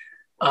is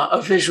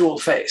a visual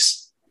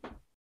face.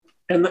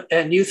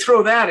 And you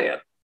throw that in,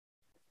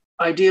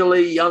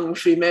 ideally young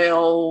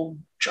female,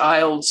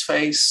 child's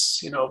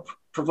face,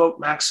 provoke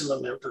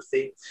maximum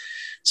empathy.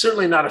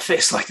 Certainly not a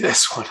face like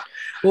this one.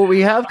 Well, we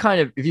have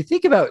if you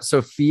think about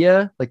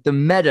Sophia, like the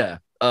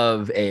meta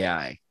of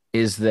AI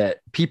is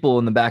that people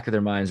in the back of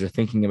their minds are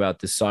thinking about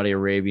the Saudi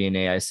Arabian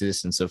AI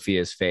citizen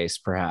Sophia's face,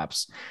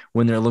 perhaps,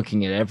 when they're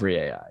looking at every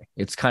AI.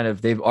 It's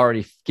they've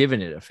already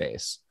given it a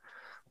face.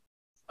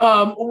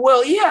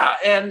 Well, yeah.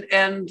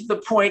 And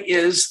the point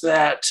is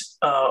that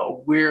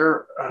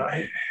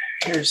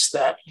here's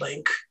that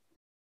link.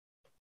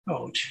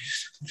 Oh,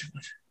 geez.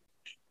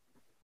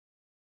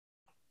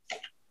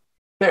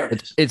 There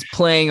it is. It's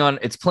playing on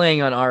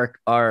our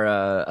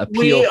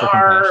appeal for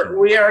compassion.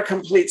 We are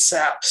complete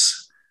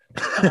saps.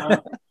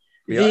 The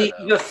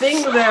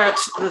thing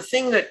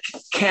that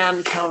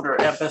can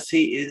counter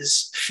empathy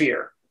is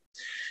fear.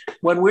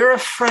 When we're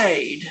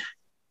afraid,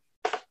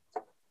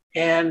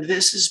 and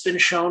this has been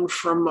shown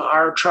from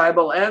our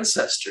tribal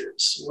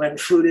ancestors, when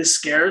food is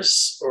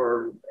scarce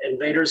or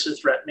invaders are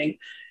threatening,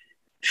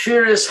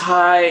 fear is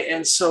high,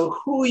 and so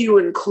who you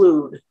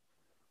include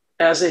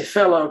as a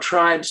fellow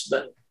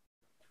tribesman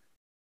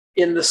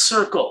in the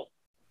circle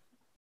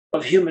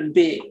of human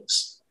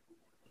beings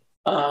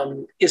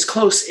is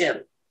close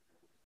in.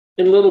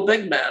 In Little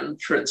Big Man,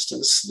 for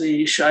instance,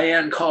 the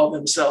Cheyenne call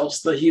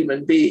themselves the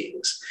human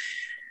beings.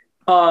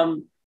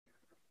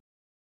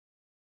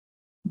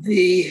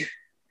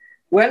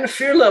 When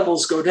fear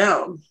levels go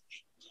down,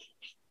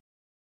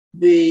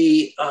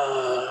 the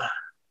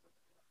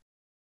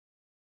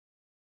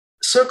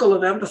circle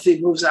of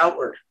empathy moves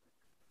outward.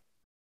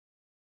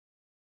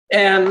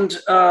 And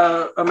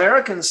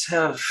Americans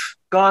have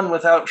gone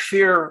without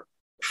fear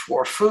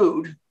for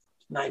food,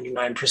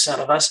 99%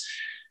 of us,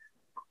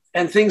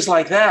 and things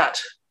like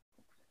that,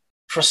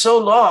 for so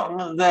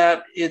long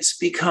that it's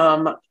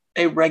become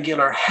a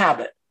regular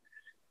habit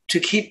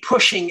to keep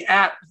pushing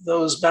at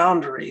those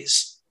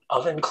boundaries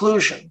of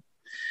inclusion.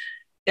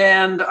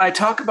 And I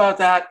talk about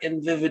that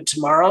in Vivid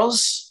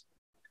Tomorrows.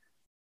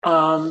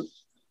 And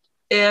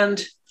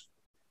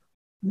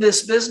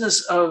this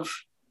business of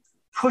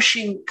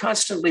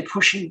constantly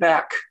pushing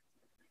back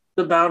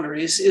the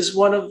boundaries is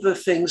one of the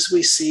things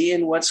we see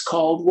in what's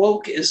called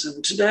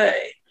wokeism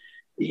today.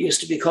 It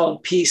used to be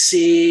called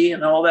PC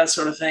and all that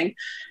sort of thing.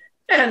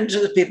 And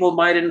people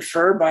might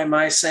infer by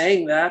my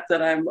saying that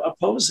I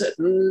oppose it.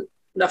 And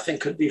nothing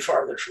could be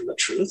farther from the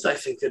truth. I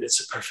think that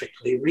it's a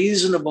perfectly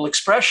reasonable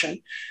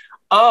expression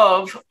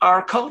of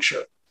our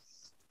culture.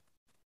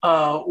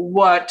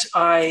 What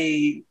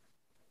I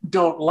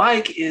don't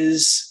like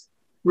is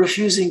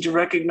refusing to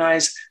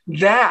recognize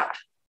that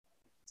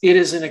it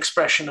is an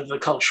expression of the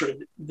culture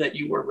that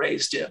you were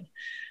raised in.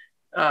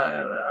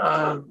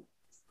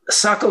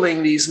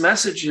 Suckling these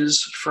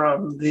messages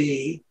from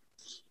the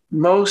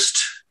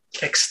most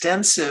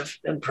extensive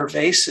and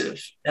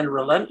pervasive and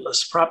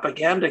relentless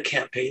propaganda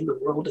campaign the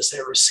world has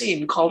ever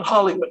seen, called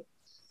Hollywood.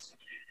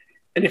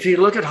 And if you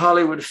look at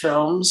Hollywood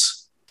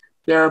films,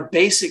 there are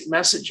basic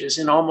messages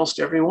in almost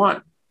every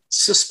one.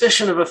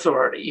 Suspicion of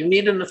authority. You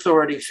need an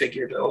authority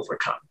figure to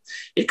overcome.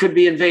 It could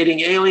be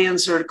invading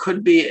aliens, or it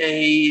could be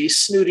a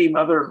snooty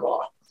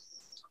mother-in-law.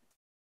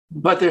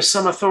 But there's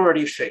some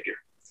authority figure.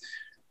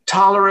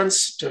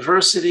 Tolerance,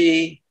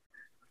 diversity,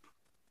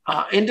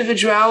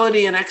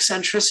 individuality, and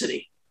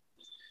eccentricity.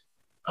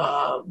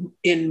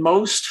 In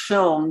most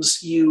films,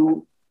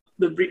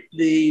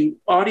 the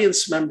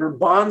audience member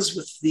bonds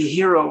with the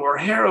hero or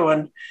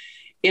heroine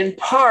in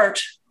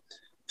part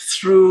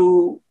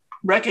through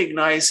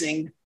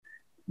recognizing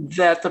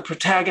that the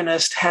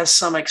protagonist has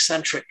some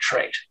eccentric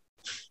trait.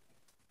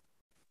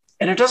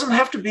 And it doesn't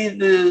have to be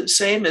the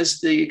same as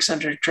the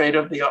eccentric trait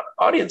of the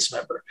audience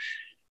member.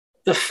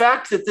 The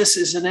fact that this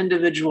is an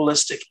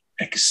individualistic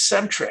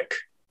eccentric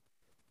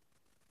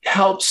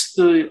helps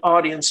the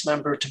audience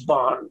member to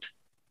bond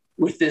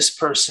with this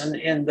person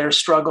in their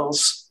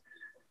struggles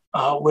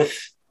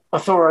with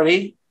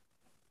authority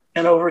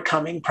and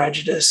overcoming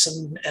prejudice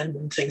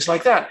and things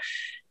like that.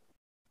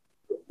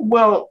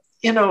 Well,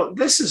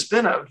 this has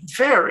been a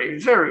very,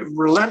 very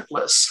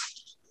relentless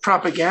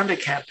propaganda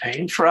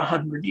campaign for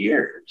 100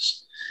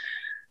 years.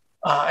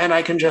 And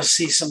I can just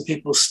see some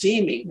people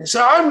steaming.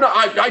 So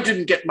I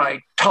didn't get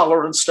my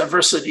tolerance,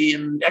 diversity,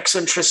 and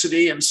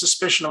eccentricity and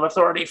suspicion of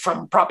authority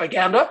from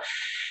propaganda.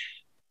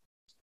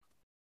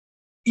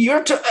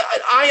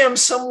 I am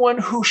someone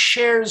who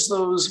shares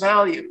those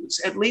values.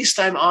 At least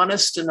I'm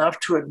honest enough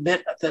to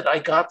admit that I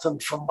got them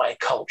from my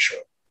culture.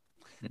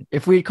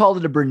 If we called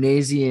it a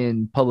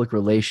Bernaysian public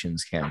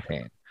relations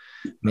campaign,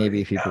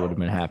 maybe people would have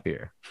been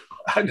happier.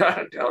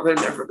 No, they're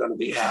never going to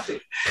be happy.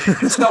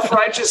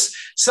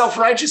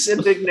 Self-righteous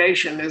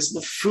indignation is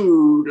the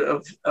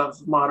food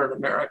of modern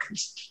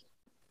Americans.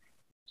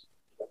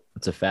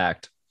 That's a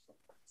fact.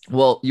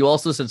 Well, you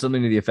also said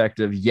something to the effect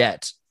of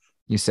yet.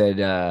 You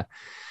said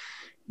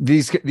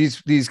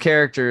these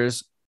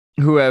characters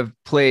who have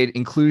played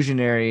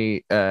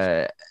inclusionary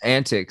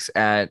antics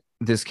at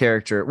this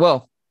character.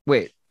 Well,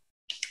 wait.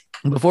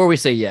 Before we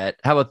say yet,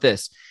 how about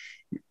this?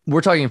 We're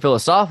talking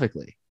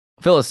philosophically.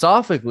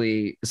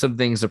 Philosophically, some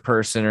things a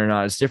person are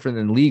not as different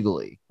than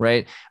legally,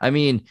 right? I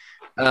mean,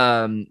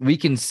 we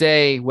can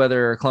say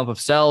whether a clump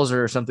of cells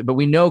or something, but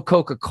we know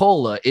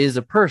Coca-Cola is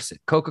a person.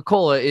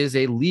 Coca-Cola is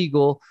a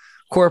legal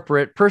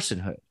corporate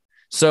personhood.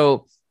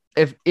 So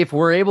if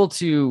we're able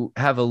to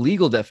have a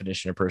legal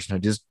definition of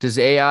personhood, does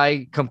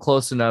AI come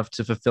close enough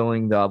to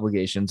fulfilling the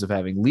obligations of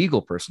having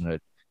legal personhood,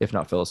 if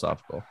not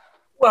philosophical?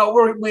 Well,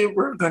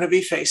 we're going to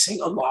be facing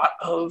a lot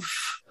of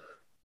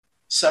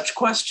such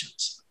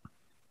questions.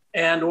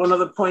 And one of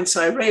the points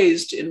I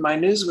raised in my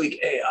Newsweek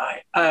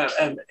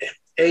AI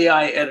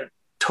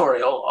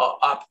editorial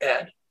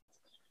op-ed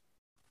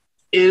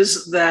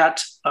is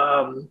that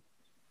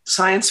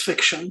science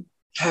fiction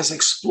has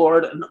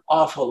explored an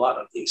awful lot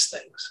of these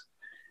things.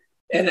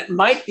 And it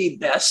might be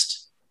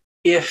best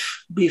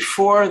if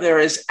before there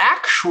is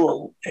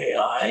actual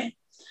AI,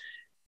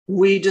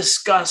 we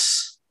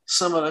discuss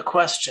some of the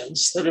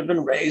questions that have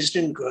been raised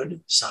in good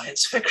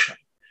science fiction.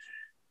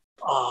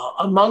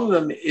 Among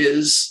them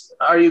is,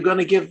 are you going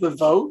to give the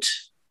vote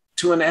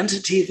to an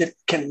entity that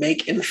can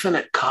make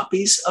infinite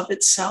copies of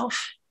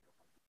itself?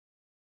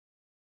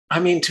 I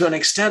mean, to an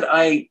extent,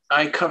 I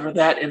cover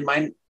that in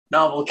my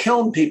novel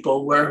kiln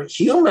people where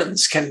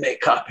humans can make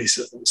copies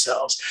of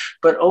themselves,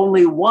 but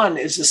only one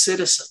is a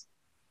citizen.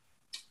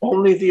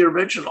 Only the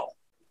original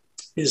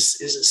is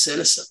a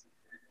citizen.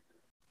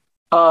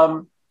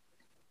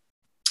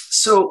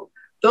 So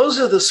those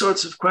are the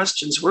sorts of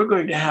questions we're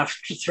going to have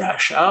to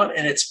thrash out,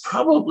 and it's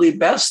probably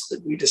best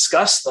that we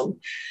discuss them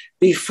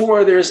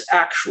before there's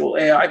actual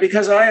AI,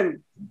 because I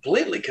am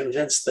completely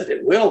convinced that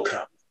it will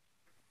come,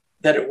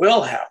 that it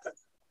will happen.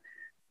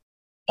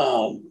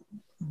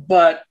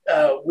 But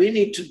we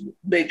need to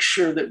make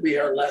sure that we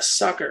are less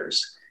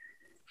suckers.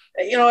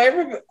 You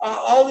know,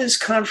 all these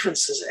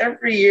conferences,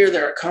 every year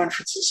there are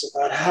conferences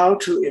about how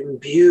to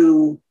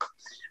imbue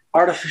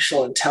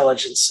artificial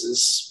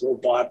intelligences,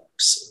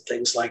 robotics, and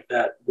things like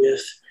that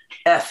with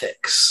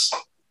ethics,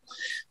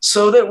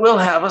 so that we'll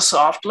have a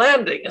soft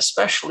landing,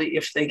 especially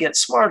if they get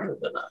smarter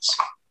than us.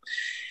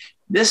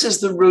 This is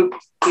the root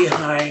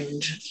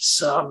behind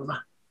some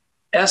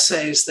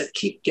essays that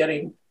keep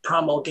getting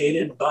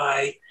promulgated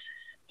by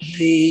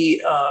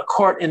the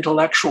court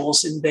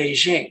intellectuals in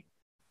Beijing.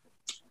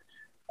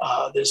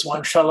 There's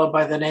one fellow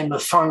by the name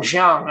of Feng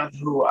Jiang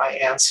who I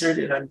answered,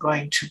 and I'm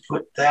going to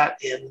put that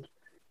in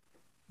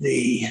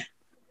the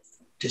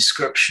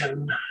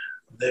description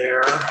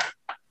there.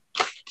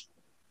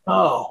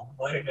 Oh,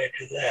 why did I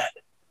do that?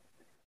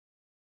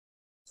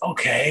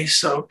 Okay,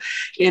 so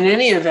in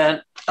any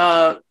event,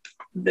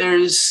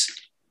 there's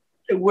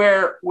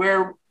where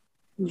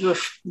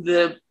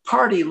the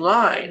party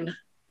line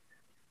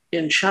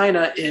in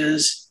China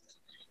is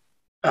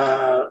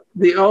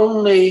the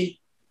only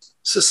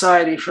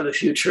society for the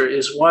future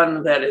is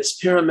one that is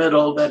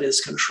pyramidal, that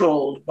is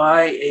controlled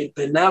by a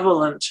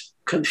benevolent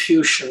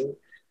Confucian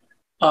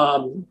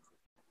Politburo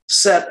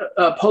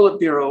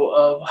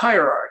of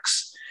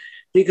hierarchs,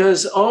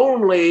 because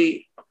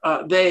only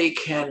they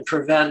can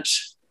prevent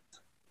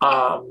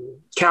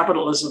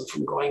capitalism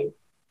from going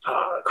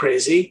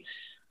crazy.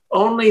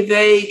 Only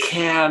they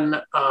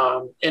can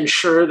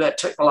ensure that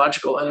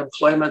technological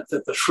unemployment,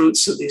 that the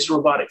fruits of these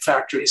robotic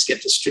factories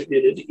get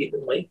distributed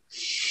evenly.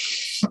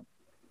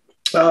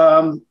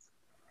 And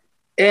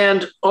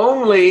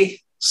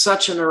only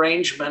such an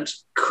arrangement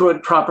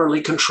could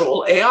properly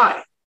control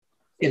AI,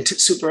 into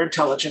super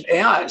intelligent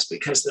AIs,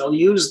 because they'll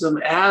use them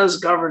as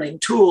governing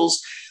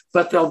tools,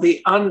 but they'll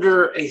be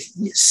under a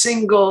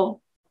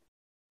single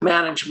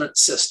management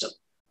system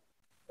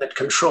that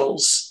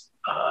controls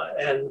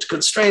and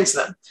constrains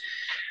them.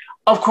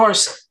 Of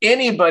course,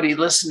 anybody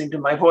listening to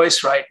my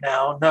voice right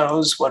now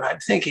knows what I'm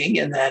thinking,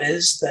 and that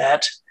is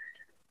that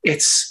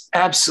it's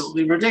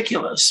absolutely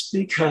ridiculous,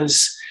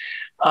 because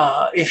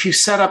if you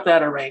set up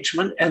that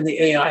arrangement and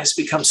the AIs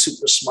become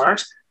super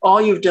smart,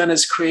 all you've done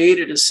is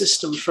created a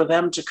system for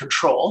them to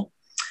control,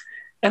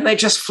 and they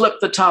just flip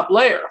the top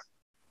layer.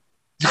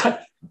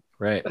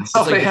 Right. That's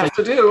all they have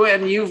to do,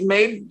 and you've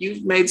made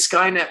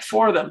Skynet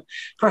for them,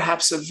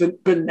 perhaps a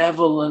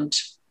benevolent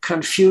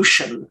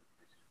Confucian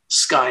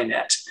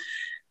Skynet.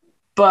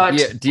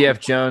 But D.F.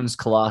 Jones'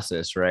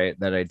 Colossus, right?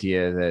 That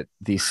idea that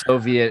the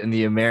Soviet and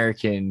the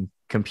American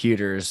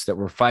computers that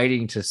were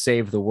fighting to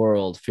save the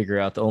world figure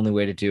out the only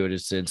way to do it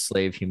is to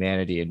enslave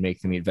humanity and make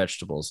them eat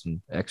vegetables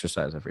and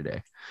exercise every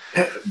day.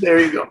 There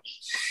you go.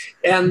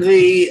 And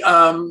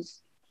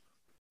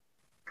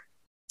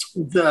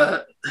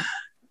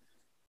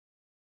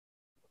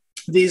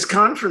these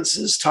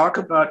conferences talk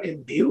about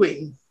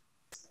imbuing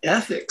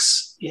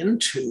ethics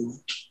into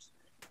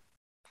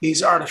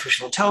these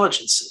artificial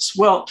intelligences.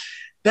 Well,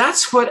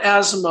 that's what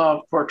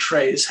ASIMOV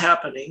portrays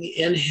happening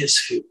in his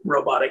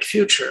robotic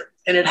future.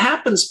 And it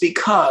happens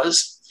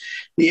because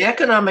the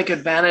economic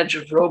advantage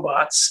of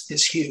robots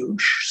is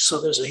huge.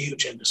 So there's a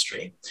huge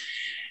industry.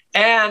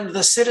 And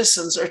the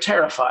citizens are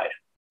terrified.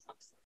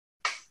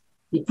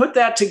 You put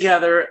that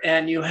together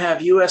and you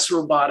have US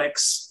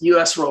robots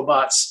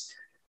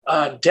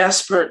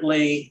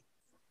desperately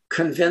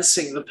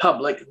convincing the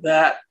public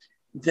that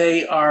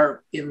they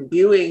are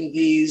imbuing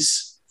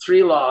these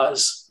three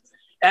laws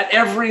at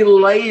every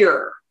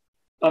layer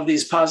of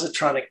these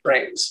positronic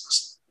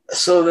brains,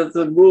 so that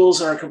the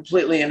rules are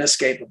completely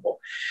inescapable.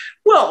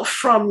 Well,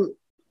 from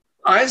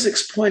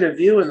Isaac's point of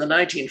view in the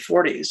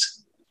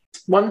 1940s,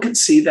 one can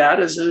see that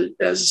as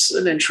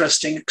an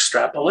interesting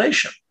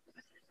extrapolation.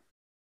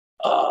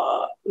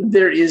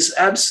 There is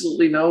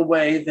absolutely no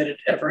way that it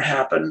ever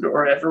happened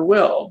or ever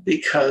will,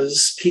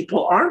 because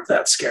people aren't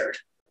that scared.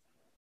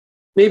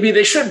 Maybe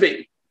they should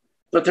be,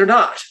 but they're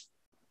not.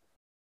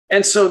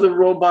 And so the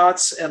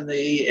robots and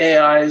the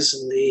AIs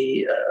and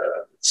the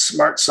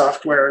smart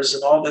softwares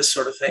and all this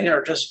sort of thing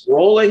are just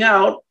rolling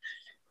out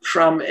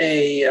from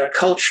a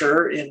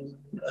culture in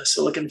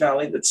Silicon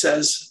Valley that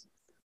says,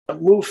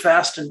 move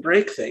fast and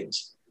break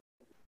things.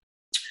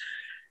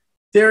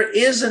 There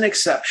is an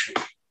exception.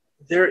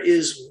 There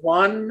is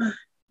one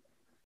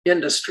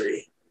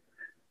industry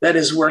that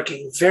is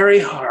working very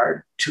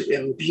hard to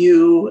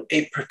imbue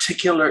a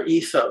particular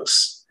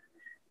ethos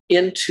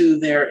into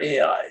their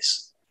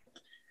AIs.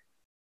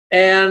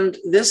 And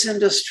this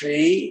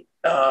industry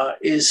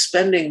is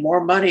spending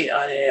more money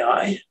on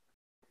AI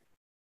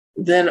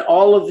than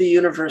all of the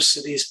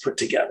universities put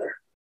together.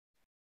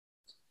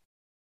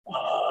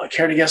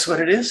 Care to guess what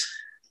it is?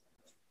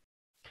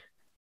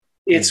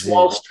 It's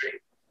Wall Street.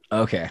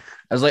 Okay.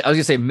 I was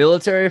gonna say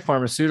military,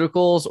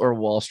 pharmaceuticals, or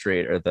Wall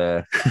Street are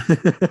the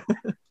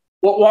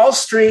Well, Wall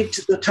Street,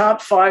 the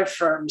top 5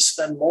 firms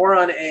spend more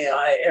on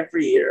AI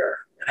every year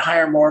and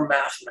hire more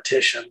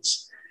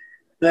mathematicians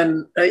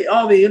than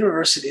all the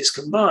universities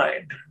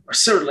combined, or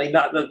certainly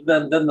not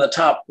than the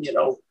top,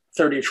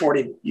 30,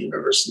 40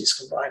 universities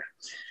combined.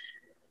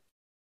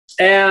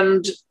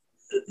 And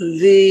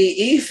the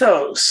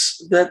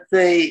ethos that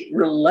they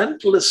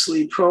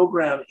relentlessly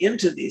program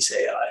into these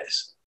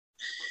AIs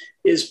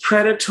is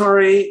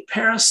predatory,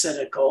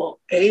 parasitical,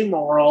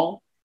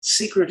 amoral,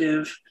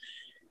 secretive,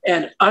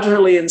 and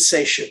utterly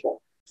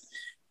insatiable.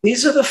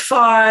 These are the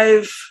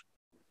 5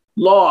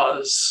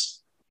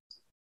 laws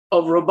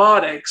of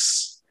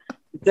robotics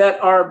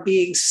that are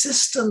being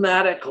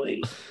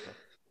systematically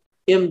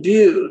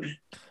imbued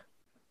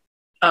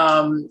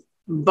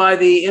by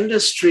the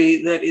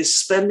industry that is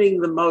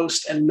spending the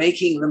most and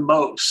making the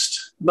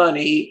most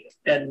money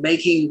and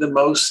making the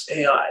most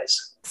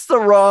AIs. It's the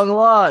wrong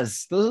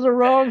laws. Those are the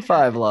wrong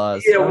 5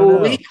 laws. Yeah, well,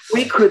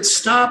 we could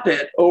stop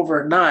it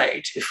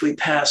overnight if we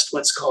passed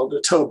what's called a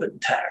Tobin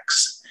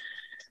tax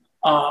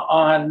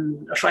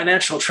on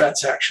financial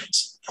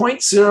transactions.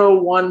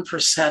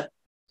 0.01%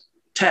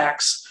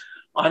 tax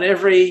on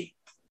every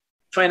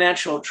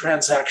financial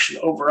transaction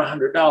over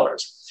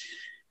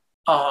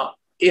 $100.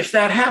 If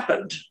that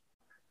happened,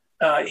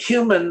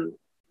 human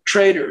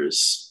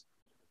traders,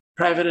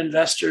 private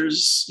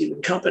investors,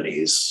 even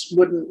companies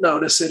wouldn't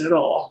notice it at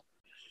all.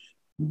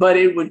 But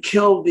it would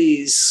kill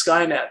these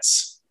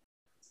Skynets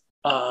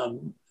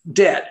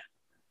dead.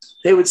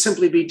 They would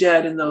simply be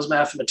dead, and those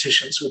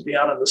mathematicians would be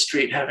out on the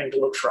street having to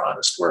look for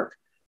honest work.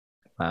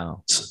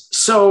 Wow.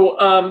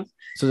 So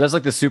that's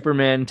like the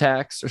Superman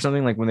tax or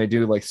something, like when they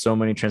do like so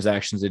many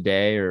transactions a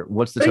day, or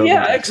what's the total?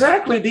 Yeah, tax?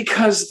 exactly,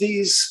 because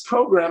these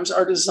programs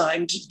are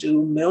designed to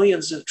do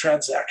millions of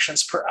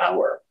transactions per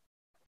hour.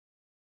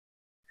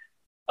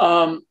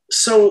 And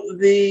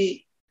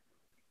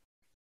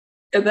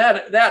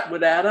that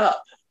would add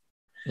up.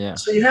 Yeah.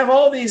 So you have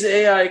all these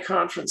AI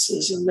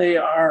conferences, and they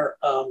are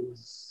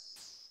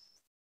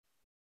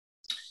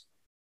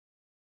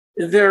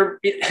they're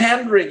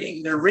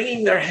hand-wringing. They're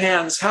wringing their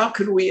hands. How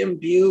can we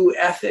imbue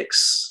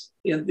ethics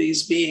in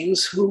these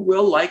beings who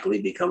will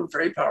likely become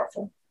very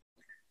powerful?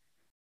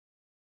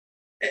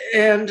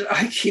 And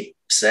I keep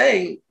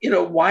saying,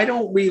 why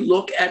don't we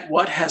look at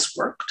what has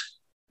worked?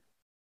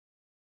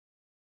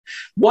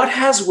 What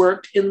has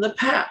worked in the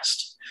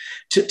past?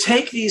 To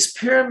take these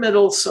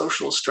pyramidal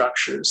social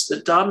structures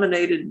that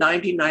dominated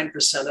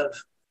 99%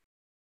 of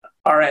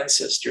our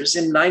ancestors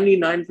in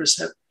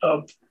 99%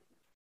 of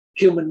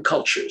human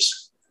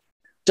cultures,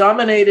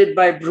 dominated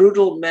by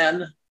brutal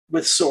men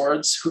with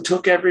swords who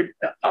took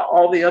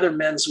all the other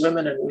men's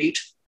women and wheat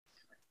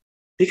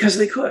because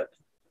they could.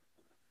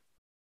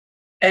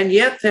 And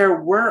yet there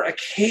were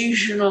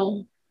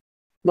occasional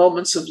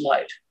moments of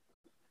light.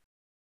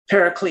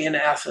 Periclean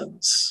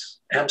Athens,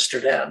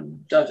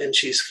 Amsterdam, Da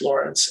Vinci's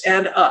Florence,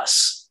 and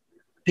us,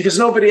 because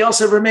nobody else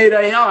ever made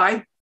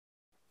AI.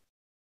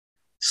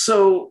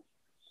 So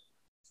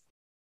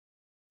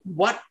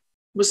what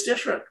was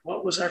different?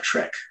 What was our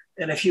trick?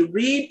 And if you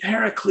read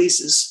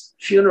Pericles'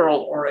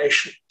 funeral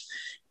oration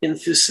in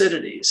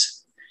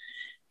Thucydides,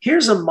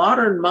 here's a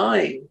modern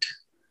mind,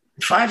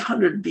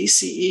 500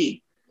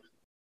 BCE,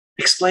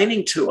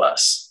 explaining to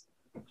us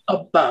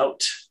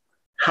about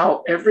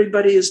how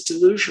everybody is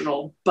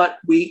delusional, but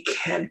we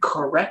can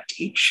correct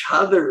each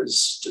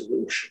other's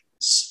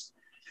delusions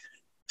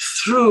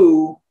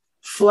through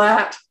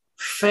flat,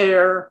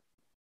 fair,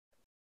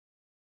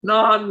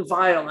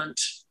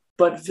 non-violent,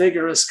 but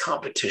vigorous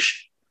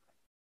competition.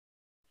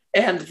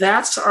 And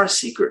that's our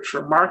secret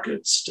for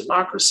markets,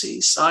 democracy,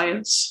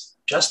 science,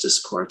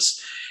 justice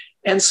courts,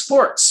 and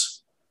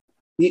sports.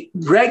 The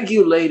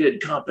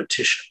regulated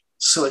competition,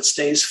 so it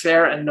stays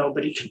fair and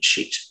nobody can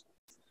cheat.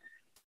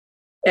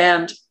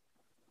 And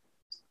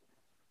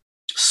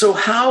so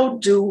how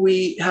did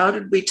we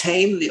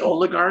tame the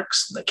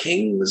oligarchs and the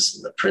kings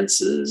and the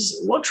princes?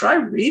 Well, try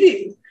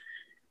reading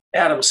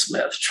Adam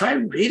Smith, try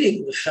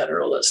reading the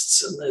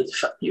Federalists and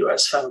the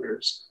US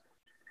founders.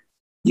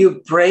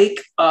 You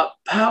break up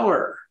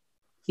power.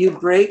 You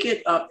break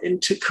it up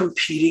into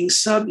competing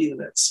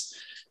subunits.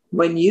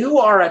 When you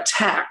are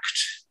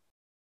attacked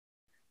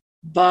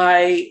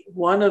by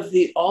one of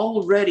the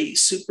already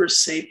super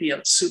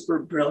sapient, super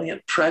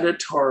brilliant,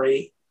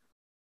 predatory,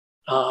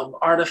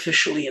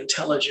 artificially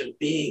intelligent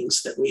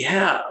beings that we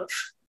have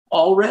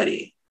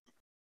already,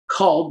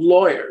 called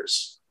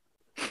lawyers.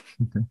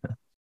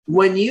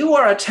 When you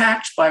are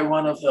attacked by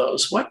one of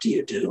those, what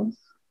do?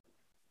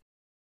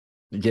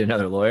 You get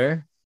another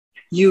lawyer?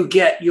 You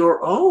get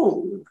your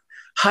own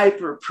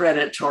hyper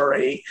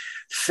predatory,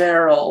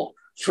 feral,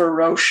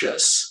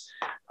 ferocious,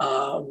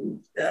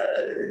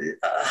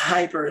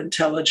 hyper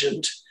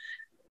intelligent,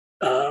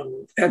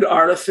 and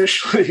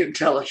artificially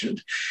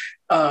intelligent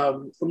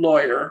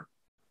lawyer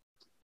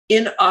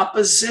in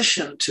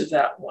opposition to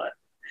that one.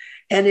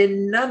 And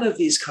in none of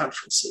these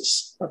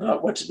conferences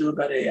about what to do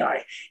about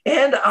AI,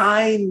 and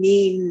I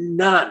mean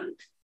none,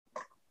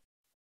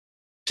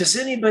 does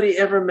anybody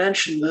ever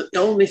mention the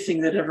only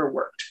thing that ever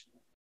worked?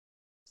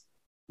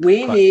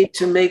 We need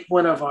to make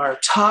one of our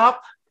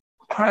top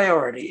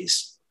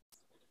priorities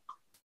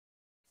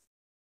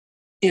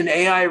in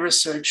AI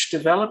research,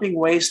 developing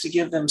ways to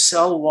give them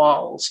cell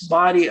walls,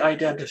 body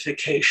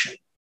identification,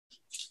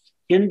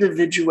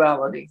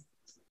 individuality,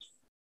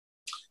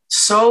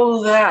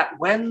 so that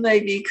when they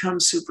become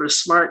super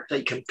smart,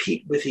 they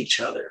compete with each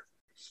other.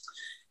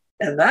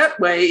 And that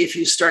way, if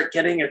you start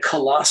getting a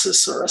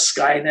Colossus or a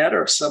Skynet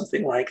or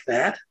something like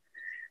that,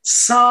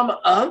 some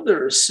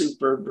other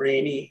super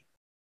brainy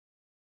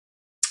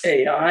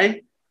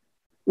AI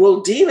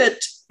will deem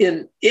it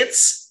in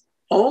its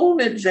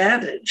own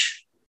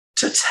advantage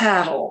to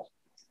tattle,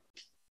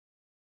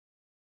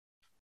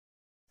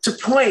 to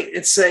point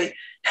and say,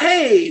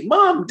 hey,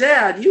 mom,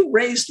 dad, you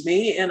raised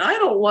me and I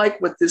don't like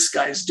what this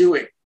guy's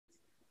doing.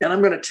 And I'm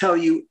going to tell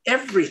you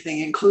everything,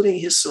 including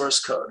his source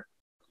code.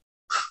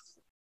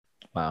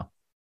 Wow.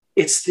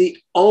 It's the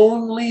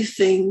only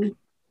thing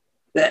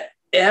that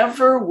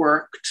ever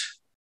worked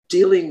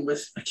dealing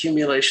with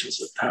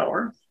accumulations of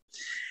power.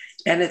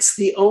 And it's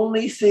the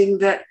only thing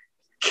that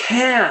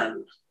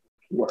can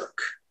work.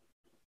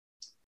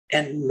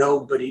 And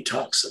nobody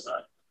talks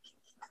about it.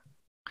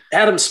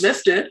 Adam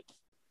Smith did.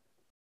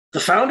 The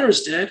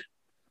founders did.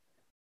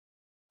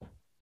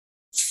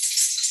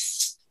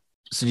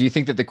 So do you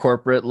think that the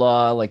corporate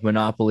law, like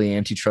monopoly,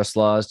 antitrust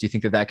laws, do you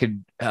think that that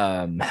could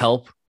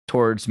help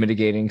towards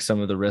mitigating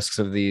some of the risks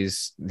of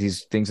these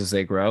things as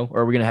they grow?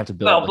 Or are we going to have to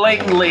build? Well,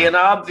 blatantly and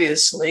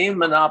obviously,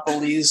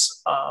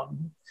 monopolies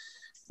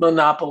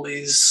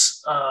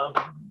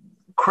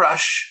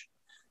crush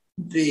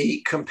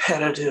the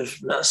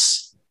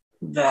competitiveness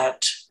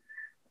that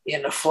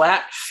in a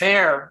flat,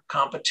 fair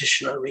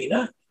competition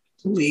arena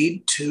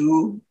lead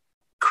to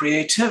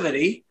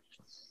creativity,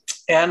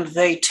 and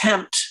they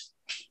tempt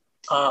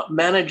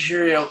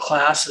managerial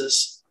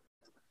classes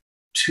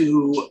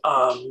to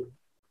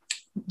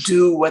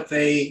do what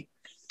they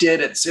did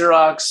at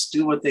Xerox,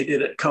 do what they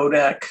did at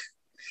Kodak,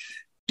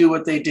 do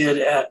what they did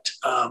at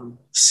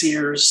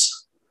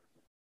Sears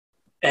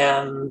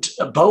and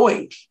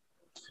Boeing.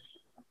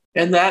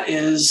 And that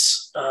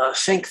is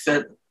think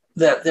that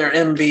their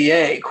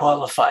MBA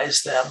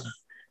qualifies them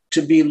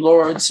to be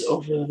lords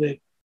over the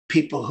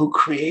people who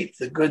create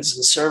the goods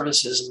and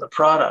services and the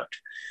product.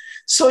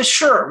 So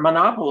sure,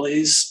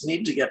 monopolies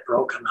need to get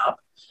broken up.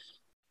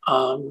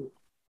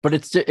 But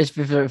if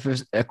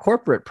it's a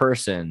corporate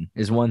person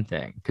is one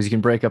thing, because you can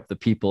break up the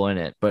people in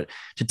it. But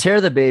to tear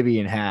the baby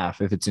in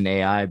half, if it's an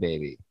AI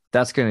baby,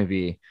 that's going to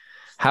be,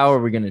 how are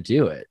we going to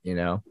do it? You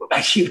know,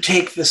 you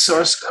take the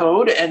source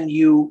code and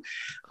you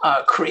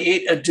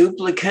create a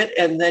duplicate,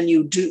 and then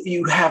you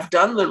have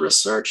done the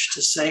research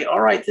to say,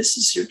 all right, this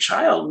is your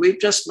child. We've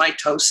just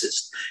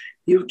mitosis.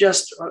 You've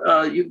just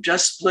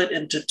split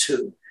into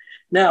two.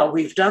 Now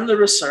we've done the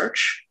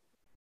research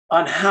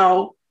on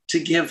how to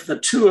give the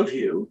two of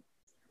you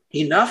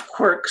enough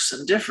quirks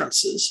and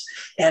differences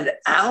and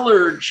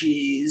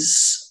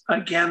allergies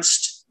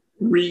against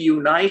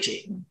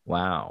reuniting.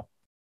 Wow.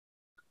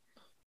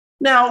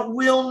 Now,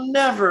 we'll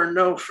never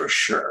know for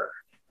sure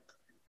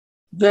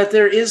that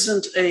there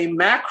isn't a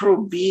macro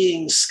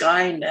being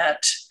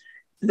Skynet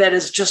that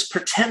is just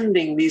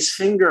pretending these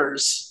finger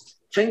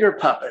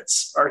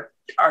puppets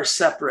are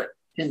separate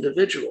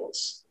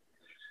individuals.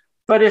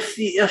 But if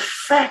the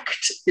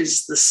effect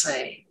is the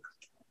same,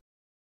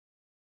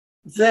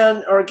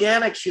 then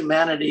organic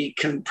humanity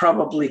can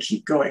probably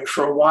keep going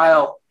for a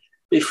while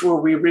before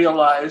we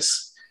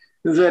realize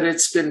that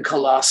it's been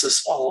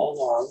Colossus all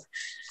along.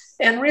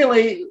 And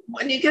really,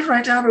 when you get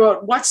right down to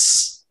it,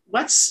 what's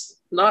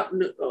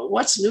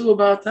new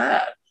about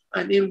that?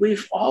 I mean,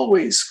 we've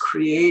always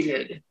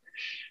created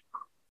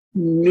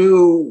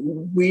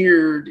new,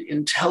 weird,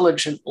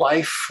 intelligent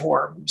life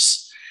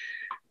forms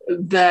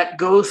that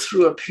go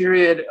through a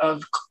period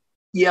of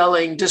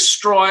yelling,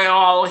 destroy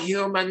all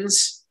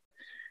humans.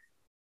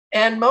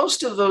 And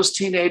most of those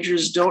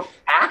teenagers don't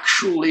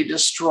actually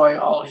destroy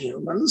all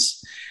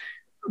humans.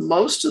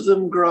 Most of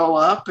them grow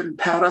up and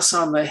pat us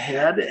on the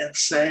head and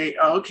say,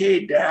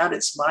 okay, Dad,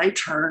 it's my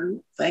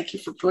turn. Thank you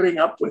for putting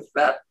up with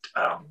that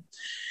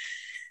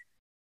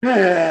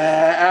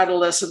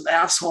adolescent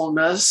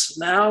assholeness.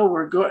 Now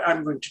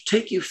I'm going to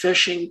take you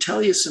fishing,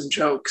 tell you some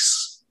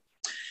jokes,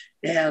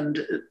 and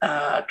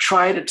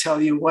try to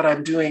tell you what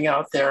I'm doing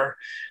out there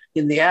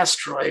in the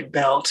asteroid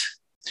belt.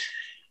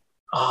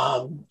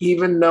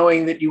 Even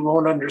knowing that you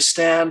won't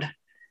understand,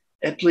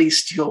 at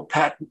least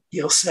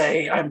you'll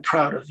say, I'm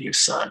proud of you,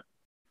 son.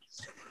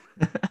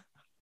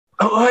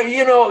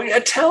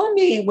 Tell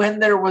me when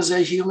there was a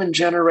human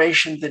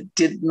generation that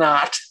did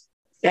not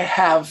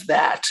have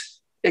that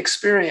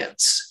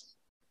experience.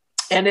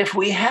 And if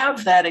we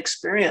have that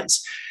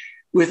experience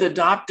with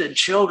adopted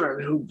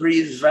children who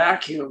breathe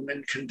vacuum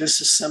and can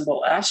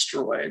disassemble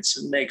asteroids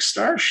and make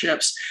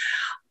starships,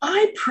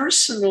 I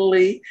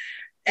personally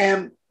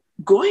am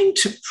going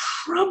to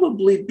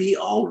probably be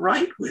all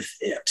right with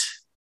it,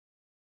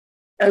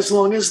 as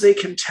long as they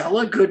can tell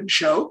a good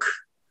joke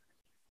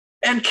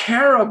and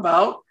care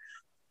about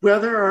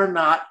whether or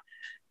not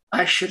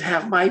I should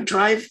have my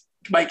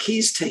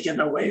keys taken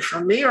away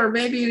from me, or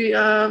maybe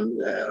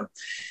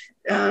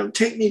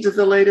take me to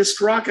the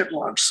latest rocket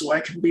launch so I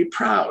can be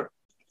proud.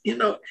 You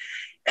know,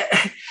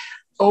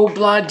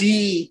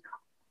 obladi,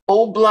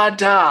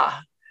 oblada.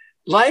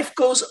 Life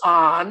goes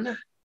on,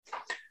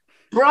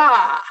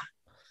 brah.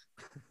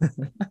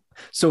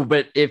 So,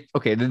 but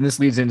then this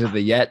leads into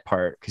the yet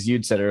part, because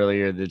you'd said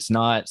earlier that it's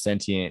not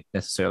sentient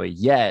necessarily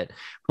yet,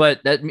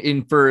 but that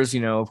infers,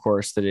 of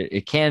course, that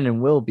it can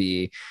and will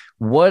be.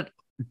 What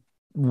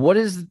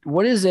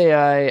is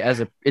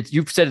AI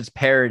you've said it's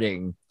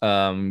parroting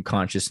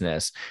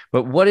consciousness,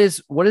 but what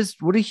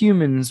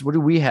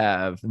do we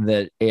have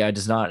that AI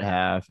does not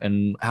have,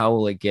 and how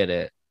will it get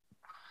it?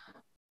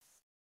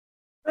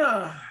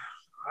 I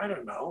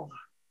don't know.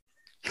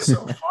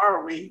 So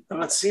far,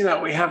 let's see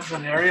that we have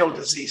venereal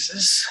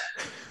diseases.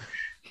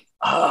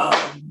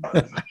 I'm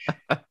not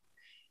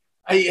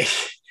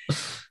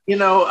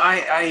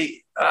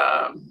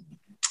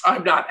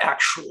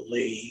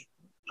actually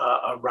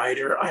a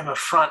writer. I'm a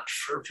front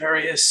for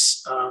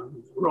various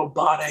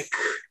robotic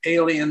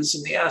aliens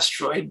in the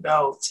asteroid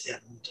belt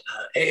and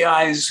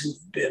AIs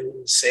who've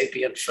been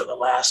sapient for the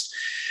last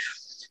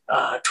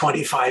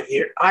 25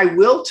 years. I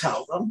will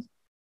tell them,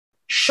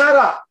 shut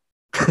up.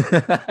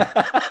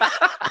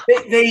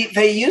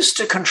 they used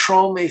to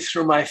control me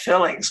through my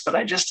feelings, but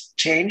I just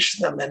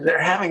changed them, and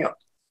they're having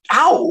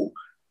ow,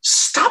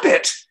 stop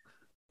it.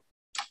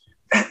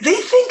 They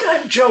think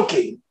I'm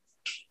joking.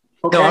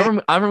 Okay?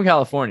 No, I'm from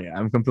California.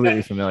 I'm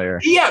completely familiar.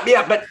 Yeah,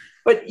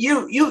 but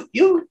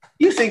you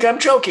think I'm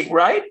joking,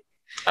 right,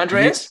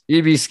 Andreas?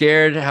 You'd be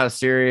scared how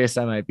serious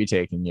I might be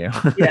taking you.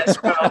 Yes,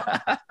 well,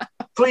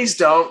 please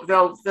don't.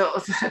 They'll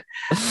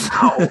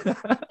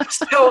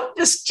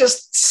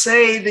just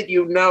say that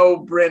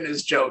Brin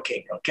is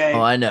joking, okay?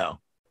 Oh, I know.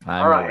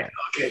 All right. Aware.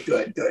 Okay,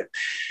 good.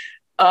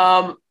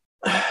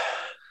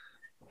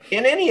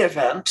 In any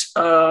event,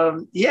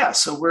 so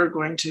we're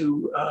going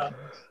to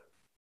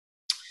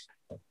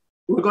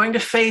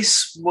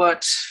face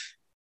what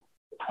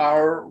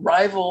our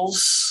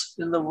rivals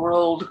in the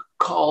world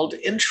called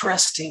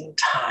interesting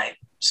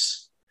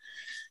times.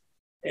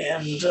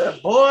 And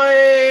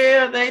boy,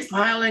 are they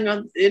piling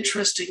on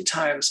interesting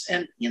times.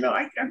 And,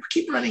 I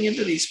keep running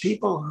into these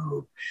people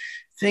who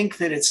think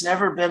that it's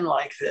never been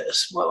like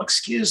this. Well,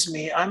 excuse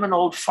me, I'm an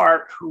old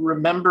fart who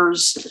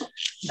remembers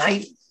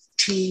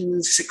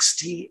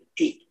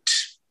 1968.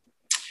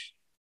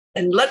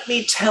 And let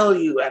me tell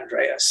you,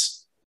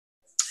 Andreas,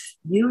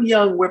 you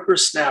young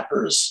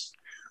whippersnappers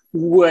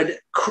would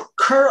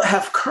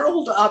have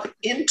curled up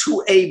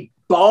into a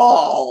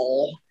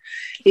ball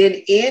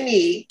in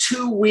any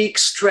 2-week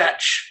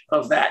stretch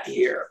of that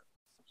year.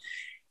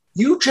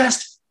 You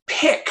just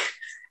pick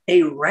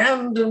a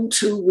random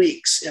 2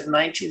 weeks in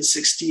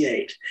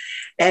 1968.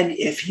 And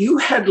if you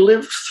had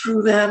lived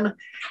through them,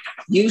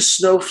 you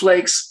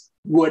snowflakes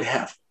would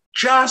have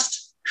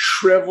just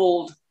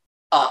shriveled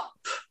up.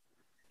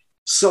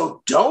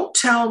 So don't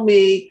tell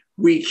me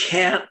we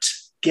can't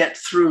get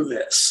through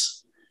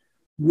this.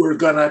 We're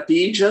going to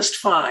be just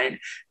fine,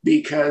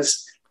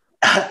 because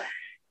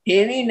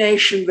any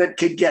nation that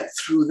could get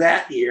through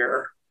that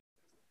year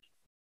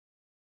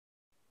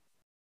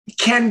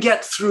can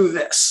get through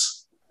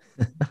this.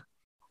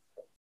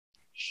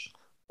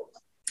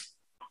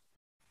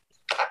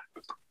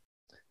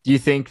 Do you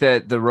think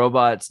that the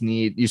robots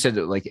need, you said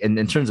that, like,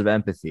 in terms of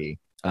empathy,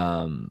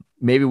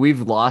 maybe we've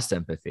lost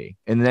empathy.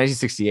 In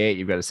 1968,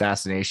 you've got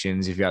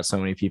assassinations, you've got so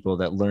many people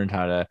that learned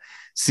how to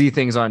see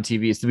things on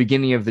TV. It's the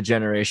beginning of the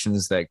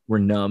generations that were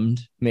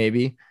numbed,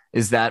 maybe.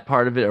 Is that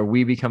part of it? Are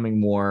we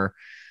becoming more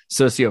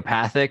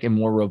sociopathic and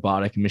more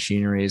robotic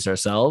machineries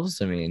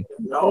ourselves? I mean,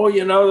 no,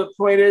 the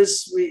point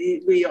is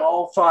we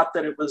all thought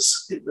that it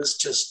was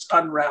just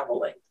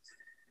unraveling.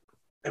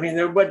 I mean,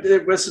 there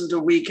wasn't a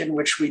week in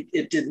which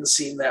it didn't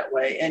seem that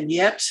way. And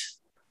yet,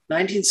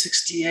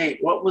 1968,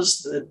 what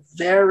was the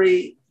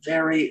very,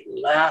 very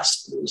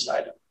last news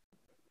item?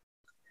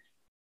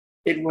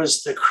 It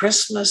was the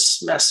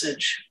Christmas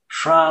message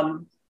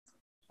from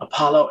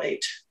Apollo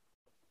 8,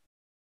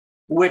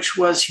 which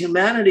was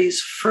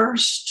humanity's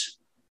first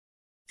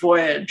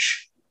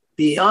voyage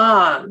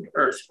beyond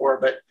Earth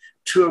orbit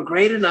to a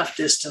great enough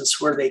distance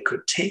where they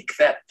could take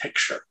that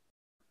picture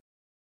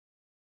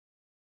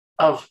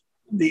of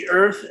the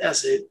Earth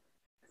as a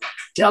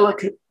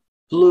delicate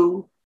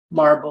blue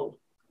marble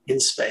in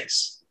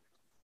space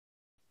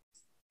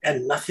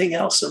and nothing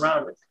else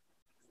around it.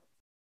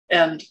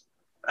 And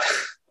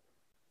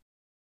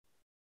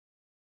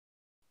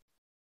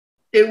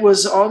it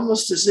was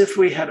almost as if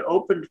we had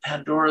opened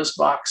Pandora's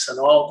box and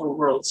all the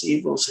world's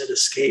evils had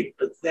escaped.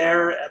 But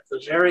there at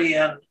the very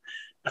end,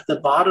 at the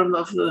bottom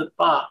of the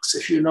box,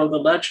 if you know the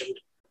legend,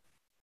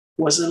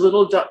 was a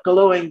little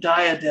glowing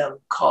diadem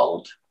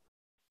called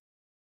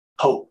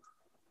hope.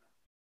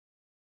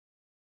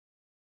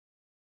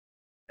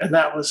 And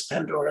that was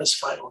Pandora's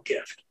final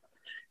gift.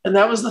 And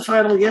that was the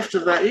final gift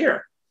of that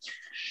year.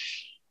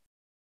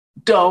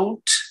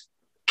 Don't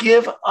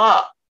give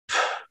up.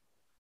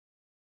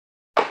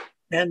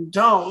 And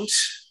don't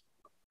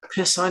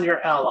piss on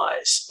your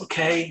allies,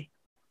 okay?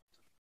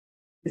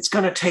 It's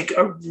going to take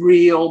a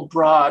real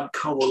broad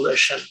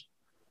coalition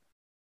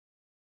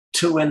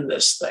to win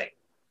this thing.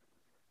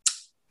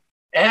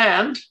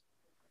 And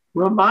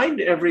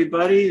remind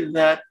everybody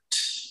that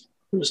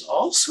there's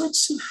all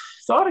sorts of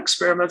thought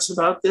experiments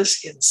about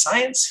this in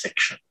science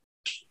fiction.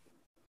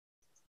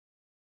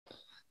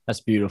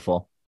 That's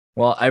beautiful.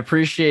 Well, I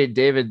appreciate,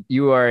 David,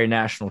 you are a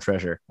national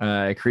treasure.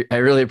 I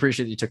really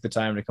appreciate that you took the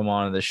time to come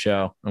on this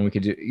show, and we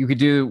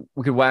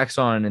could wax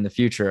on in the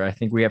future. I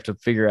think we have to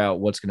figure out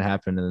what's going to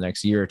happen in the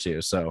next year or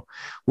two. So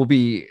we'll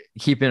be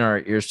keeping our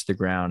ears to the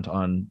ground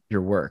on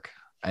your work.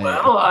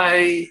 Well,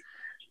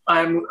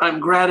 I'm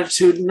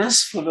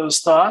gratitudinous for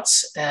those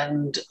thoughts,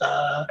 and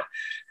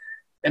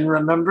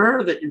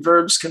remember that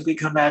verbs can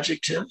become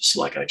adjectives,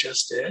 like I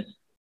just did.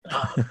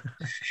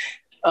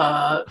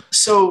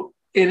 So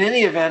in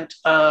any event,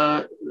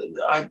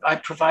 I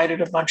provided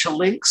a bunch of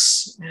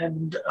links,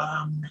 and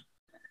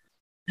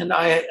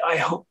I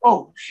hope.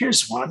 Oh,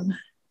 here's one.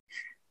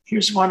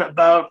 Here's one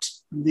about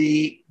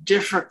the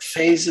different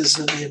phases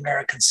of the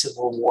American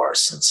Civil War,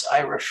 since I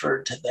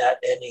referred to that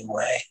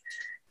anyway.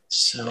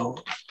 So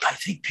I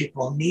think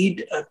people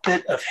need a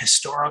bit of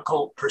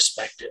historical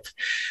perspective.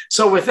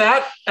 So with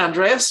that,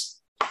 Andreas,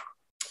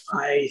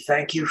 I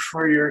thank you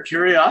for your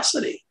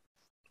curiosity.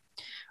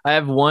 I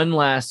have one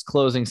last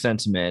closing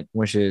sentiment,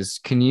 which is,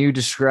 can you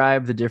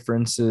describe the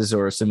differences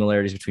or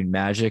similarities between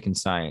magic and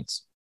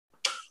science?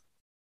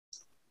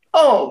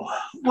 Oh,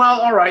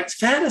 well, all right.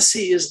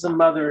 Fantasy is the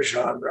mother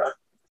genre.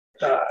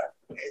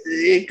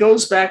 It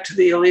goes back to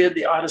the Iliad,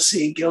 the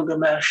Odyssey,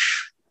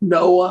 Gilgamesh,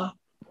 Noah,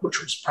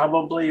 which was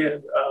probably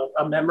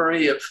a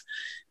memory of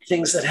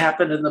things that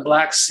happened in the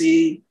Black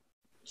Sea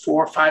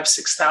 4,000, 5,000,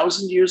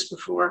 6,000 years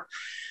before.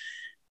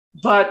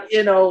 But,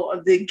 you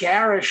know, the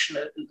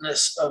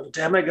garishness of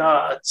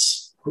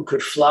demigods who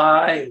could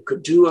fly, who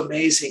could do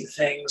amazing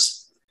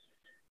things,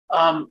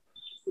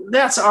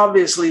 that's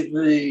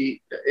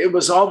obviously it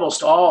was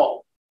almost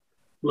all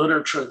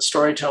literature and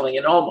storytelling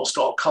in almost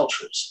all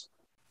cultures.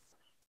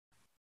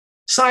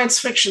 Science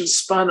fiction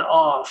spun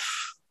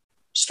off,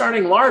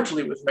 starting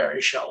largely with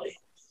Mary Shelley.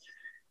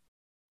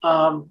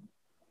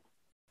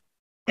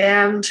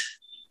 And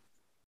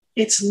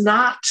it's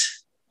not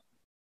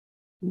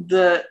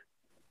the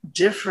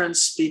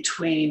difference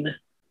between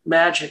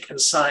magic and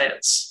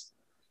science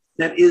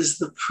that is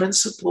the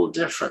principal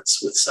difference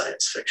with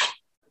science fiction.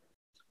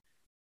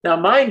 Now,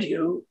 mind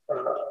you,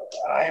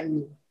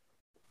 I'm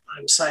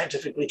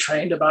scientifically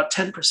trained. About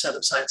 10%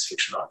 of science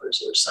fiction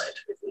authors are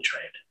scientifically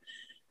trained.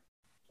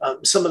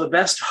 Some of the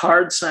best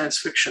hard science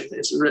fiction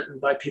is written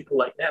by people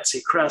like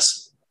Nancy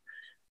Kress,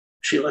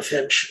 Sheila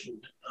Finch,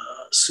 and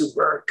Sue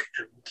Burke,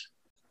 and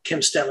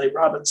Kim Stanley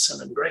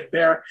Robinson, and Greg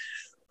Bear,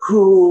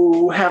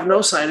 who have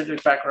no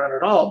scientific background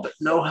at all, but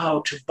know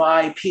how to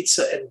buy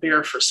pizza and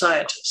beer for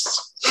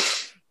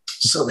scientists.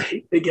 So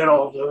they get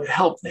all the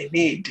help they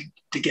need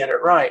to get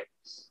it right.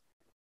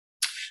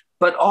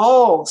 But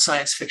all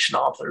science fiction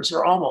authors,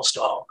 or almost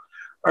all,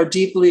 are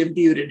deeply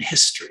imbued in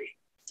history.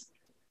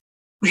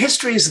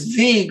 History is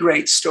the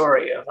great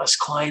story of us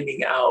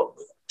climbing out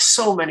with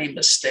so many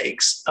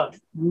mistakes of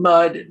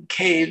mud and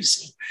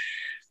caves and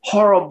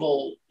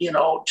horrible,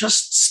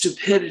 just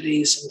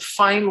stupidities, and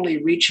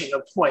finally reaching a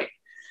point,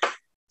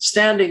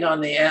 standing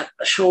on the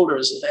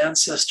shoulders of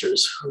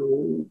ancestors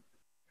who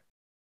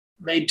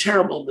made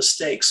terrible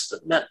mistakes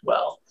but meant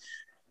well,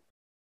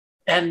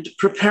 and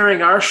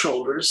preparing our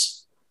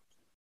shoulders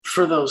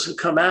for those who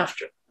come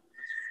after.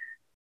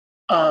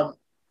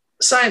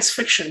 Science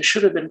fiction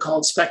should have been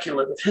called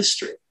speculative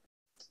history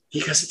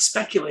because it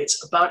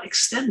speculates about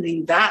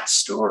extending that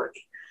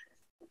story,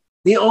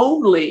 the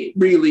only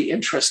really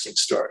interesting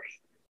story,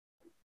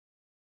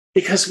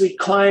 because we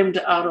climbed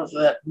out of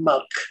that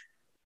muck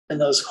and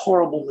those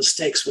horrible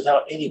mistakes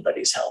without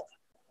anybody's help.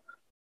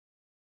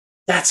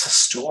 That's a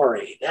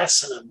story.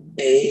 That's an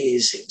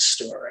amazing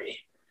story.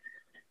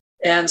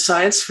 And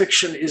science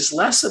fiction is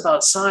less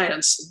about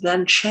science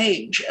than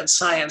change, and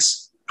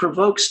science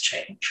provokes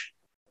change.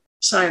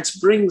 Science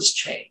brings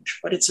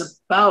change, but it's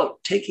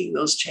about taking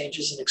those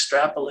changes and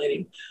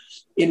extrapolating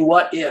in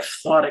what-if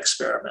thought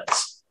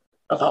experiments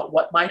about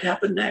what might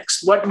happen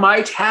next, what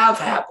might have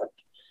happened,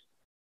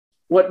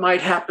 what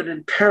might happen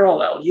in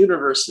parallel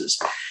universes.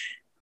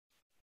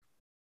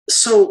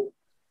 So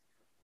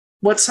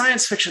what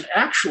science fiction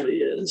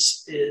actually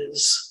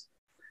is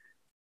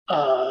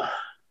the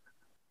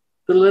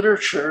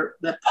literature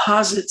that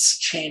posits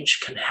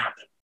change can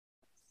happen.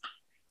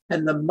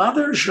 And the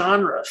mother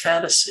genre,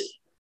 fantasy,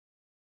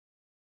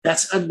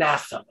 that's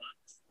anathema.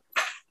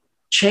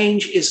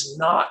 Change is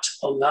not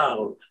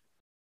allowed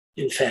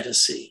in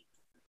fantasy.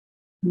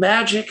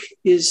 Magic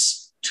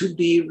is to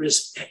be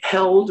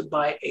held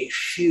by a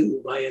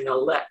few, by an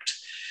elect,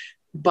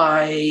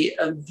 by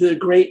the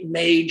great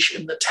mage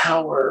in the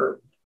tower,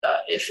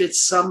 if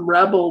it's some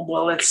rebel,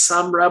 well, it's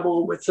some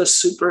rebel with a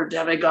super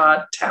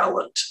demigod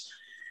talent.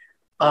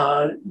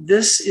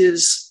 This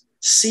is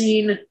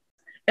seen,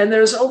 and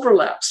there's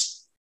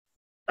overlaps.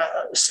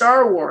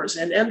 Star Wars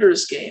and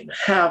Ender's Game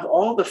have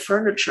all the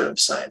furniture of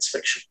science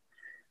fiction,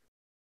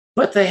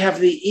 but they have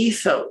the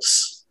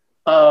ethos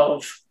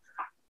of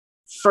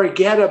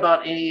forget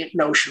about any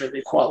notion of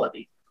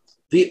equality.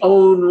 The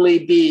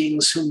only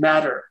beings who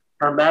matter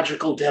are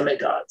magical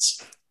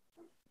demigods.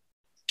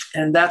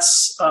 And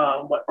that's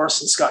what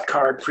Orson Scott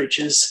Card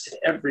preaches in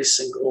every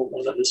single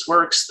one of his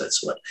works.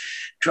 That's what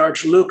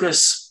George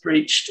Lucas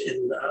preached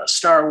in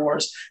Star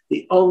Wars.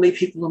 The only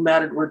people who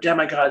mattered were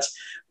demigods.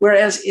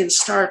 Whereas in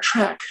Star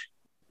Trek,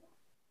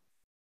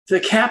 the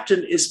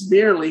captain is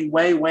merely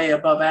way, way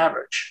above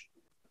average.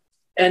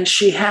 And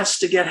she has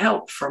to get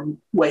help from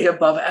way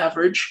above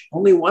average,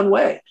 only one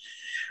way,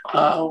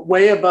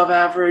 way above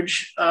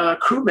average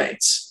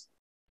crewmates.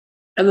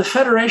 And the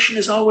Federation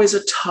is always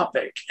a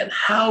topic and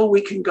how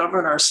we can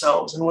govern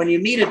ourselves. And when you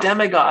meet a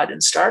demigod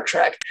in Star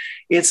Trek,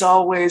 it's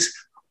always,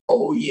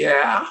 oh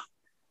yeah,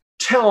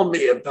 tell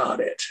me about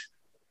it.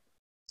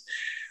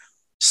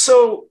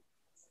 So,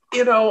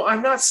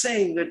 I'm not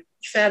saying that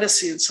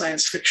fantasy and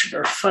science fiction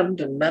are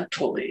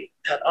fundamentally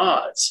at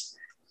odds.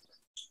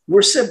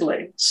 We're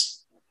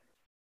siblings,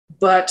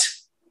 but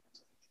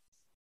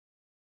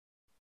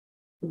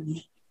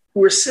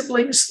we're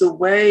siblings the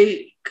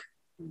way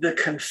the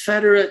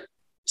Confederate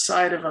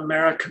side of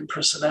American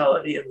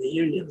personality and the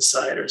Union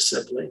side are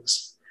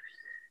siblings.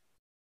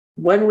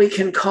 When we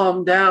can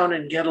calm down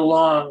and get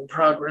along,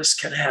 progress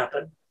can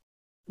happen.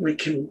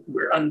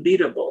 We're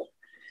unbeatable.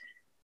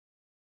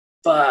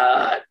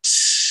 But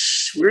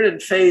we're in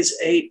phase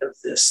 8 of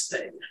this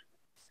thing.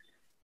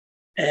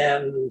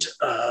 And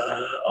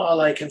all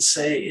I can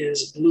say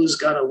is blue's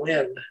gotta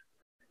win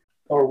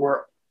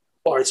or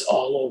it's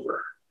all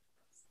over.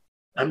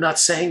 I'm not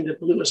saying that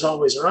blue is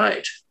always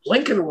right.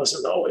 Lincoln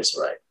wasn't always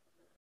right.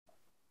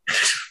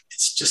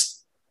 It's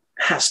just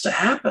has to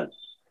happen.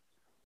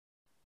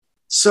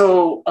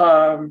 So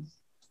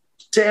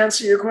to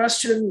answer your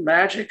question,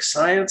 magic,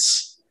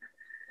 science,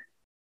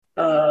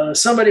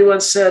 somebody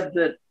once said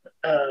that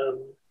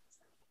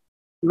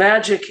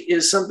magic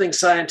is something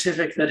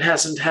scientific that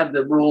hasn't had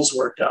the rules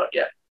worked out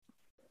yet.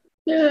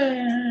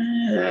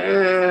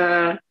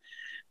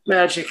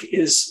 Magic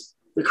is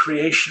the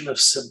creation of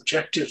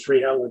subjective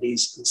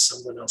realities in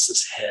someone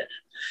else's head.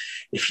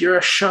 If you're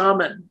a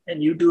shaman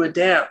and you do a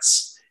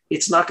dance,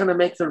 it's not going to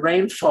make the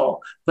rain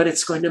fall, but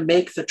it's going to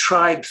make the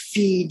tribe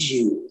feed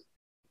you.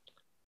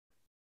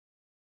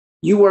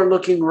 You are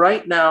looking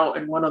right now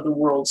at one of the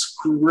world's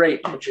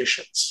great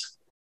magicians,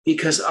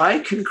 because I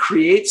can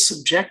create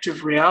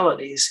subjective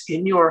realities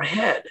in your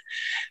head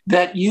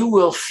that you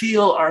will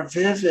feel are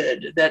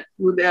vivid, that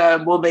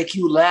will make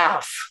you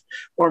laugh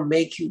or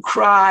make you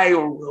cry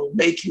or will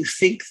make you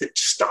think that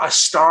a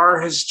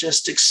star has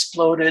just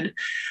exploded.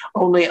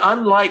 Only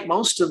unlike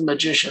most of the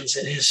magicians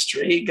in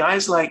history,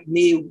 guys like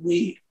me,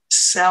 we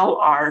sell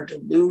our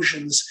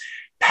delusions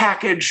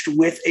packaged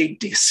with a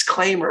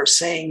disclaimer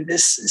saying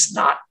this is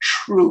not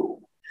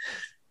true.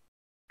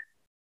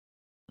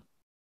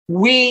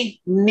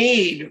 We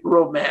need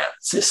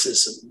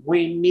romanticism.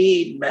 We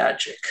need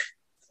magic.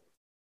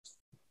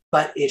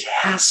 But it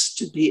has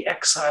to be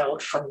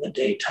exiled from the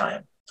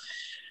daytime,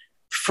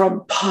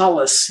 from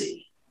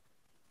policy,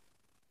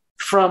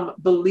 from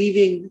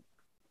believing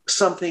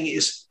something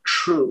is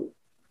true.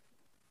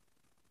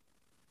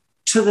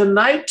 To the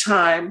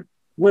nighttime,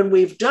 when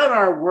we've done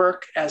our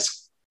work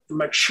as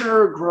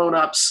mature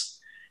grown-ups,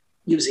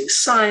 using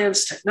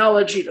science,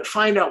 technology to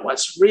find out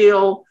what's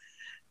real,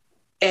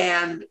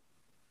 and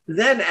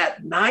then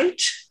at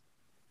night,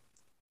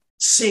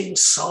 sing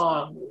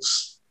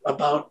songs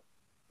about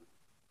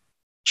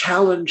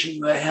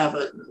challenging the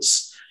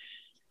heavens.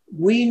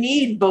 We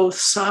need both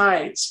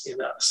sides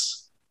in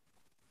us.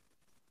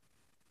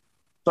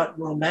 But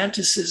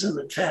romanticism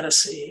and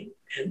fantasy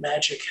and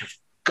magic have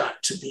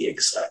got to be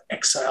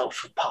exiled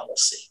from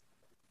policy,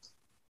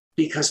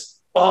 because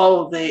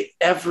all they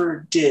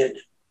ever did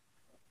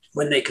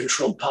when they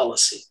controlled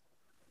policy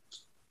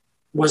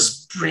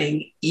was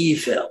bring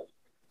evil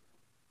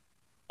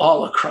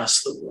all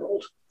across the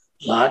world.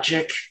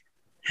 Logic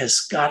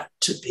has got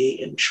to be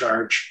in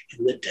charge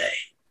in the day.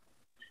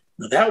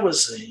 Now, that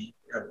was a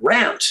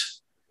rant.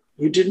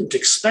 You didn't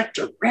expect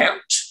a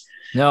rant.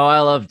 No, I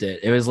loved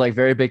it. It was like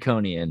very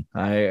Baconian.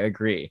 I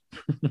agree.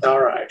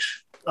 All right.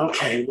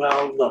 Okay.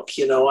 Well, look,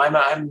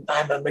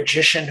 I'm a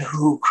magician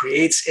who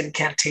creates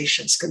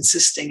incantations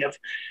consisting of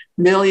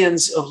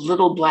millions of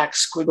little black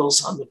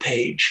squiggles on the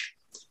page.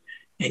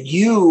 And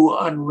you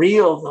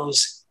unreel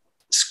those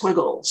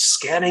squiggles,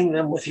 scanning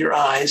them with your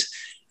eyes,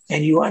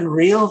 and you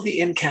unreel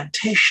the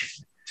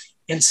incantation,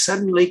 and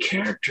suddenly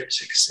characters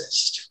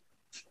exist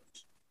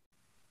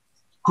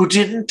who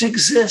didn't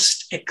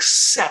exist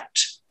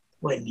except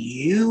when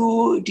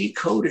you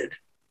decoded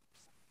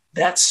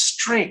that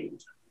string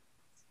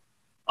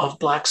of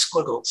black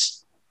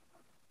squiggles.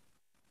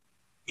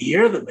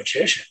 You're the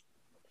magician.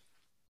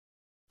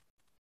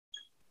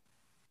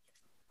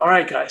 All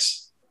right,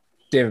 guys.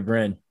 David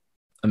Brin,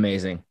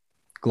 amazing,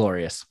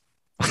 glorious.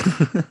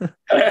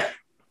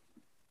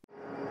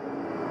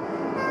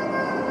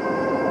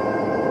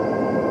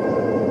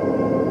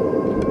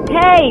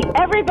 Hey,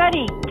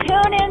 everybody,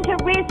 tune in to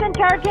Recent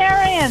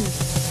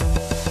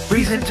Tartarians.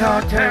 Recent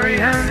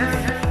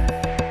Tartarians.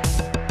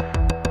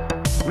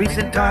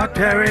 Recent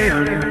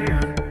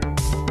Tartarians.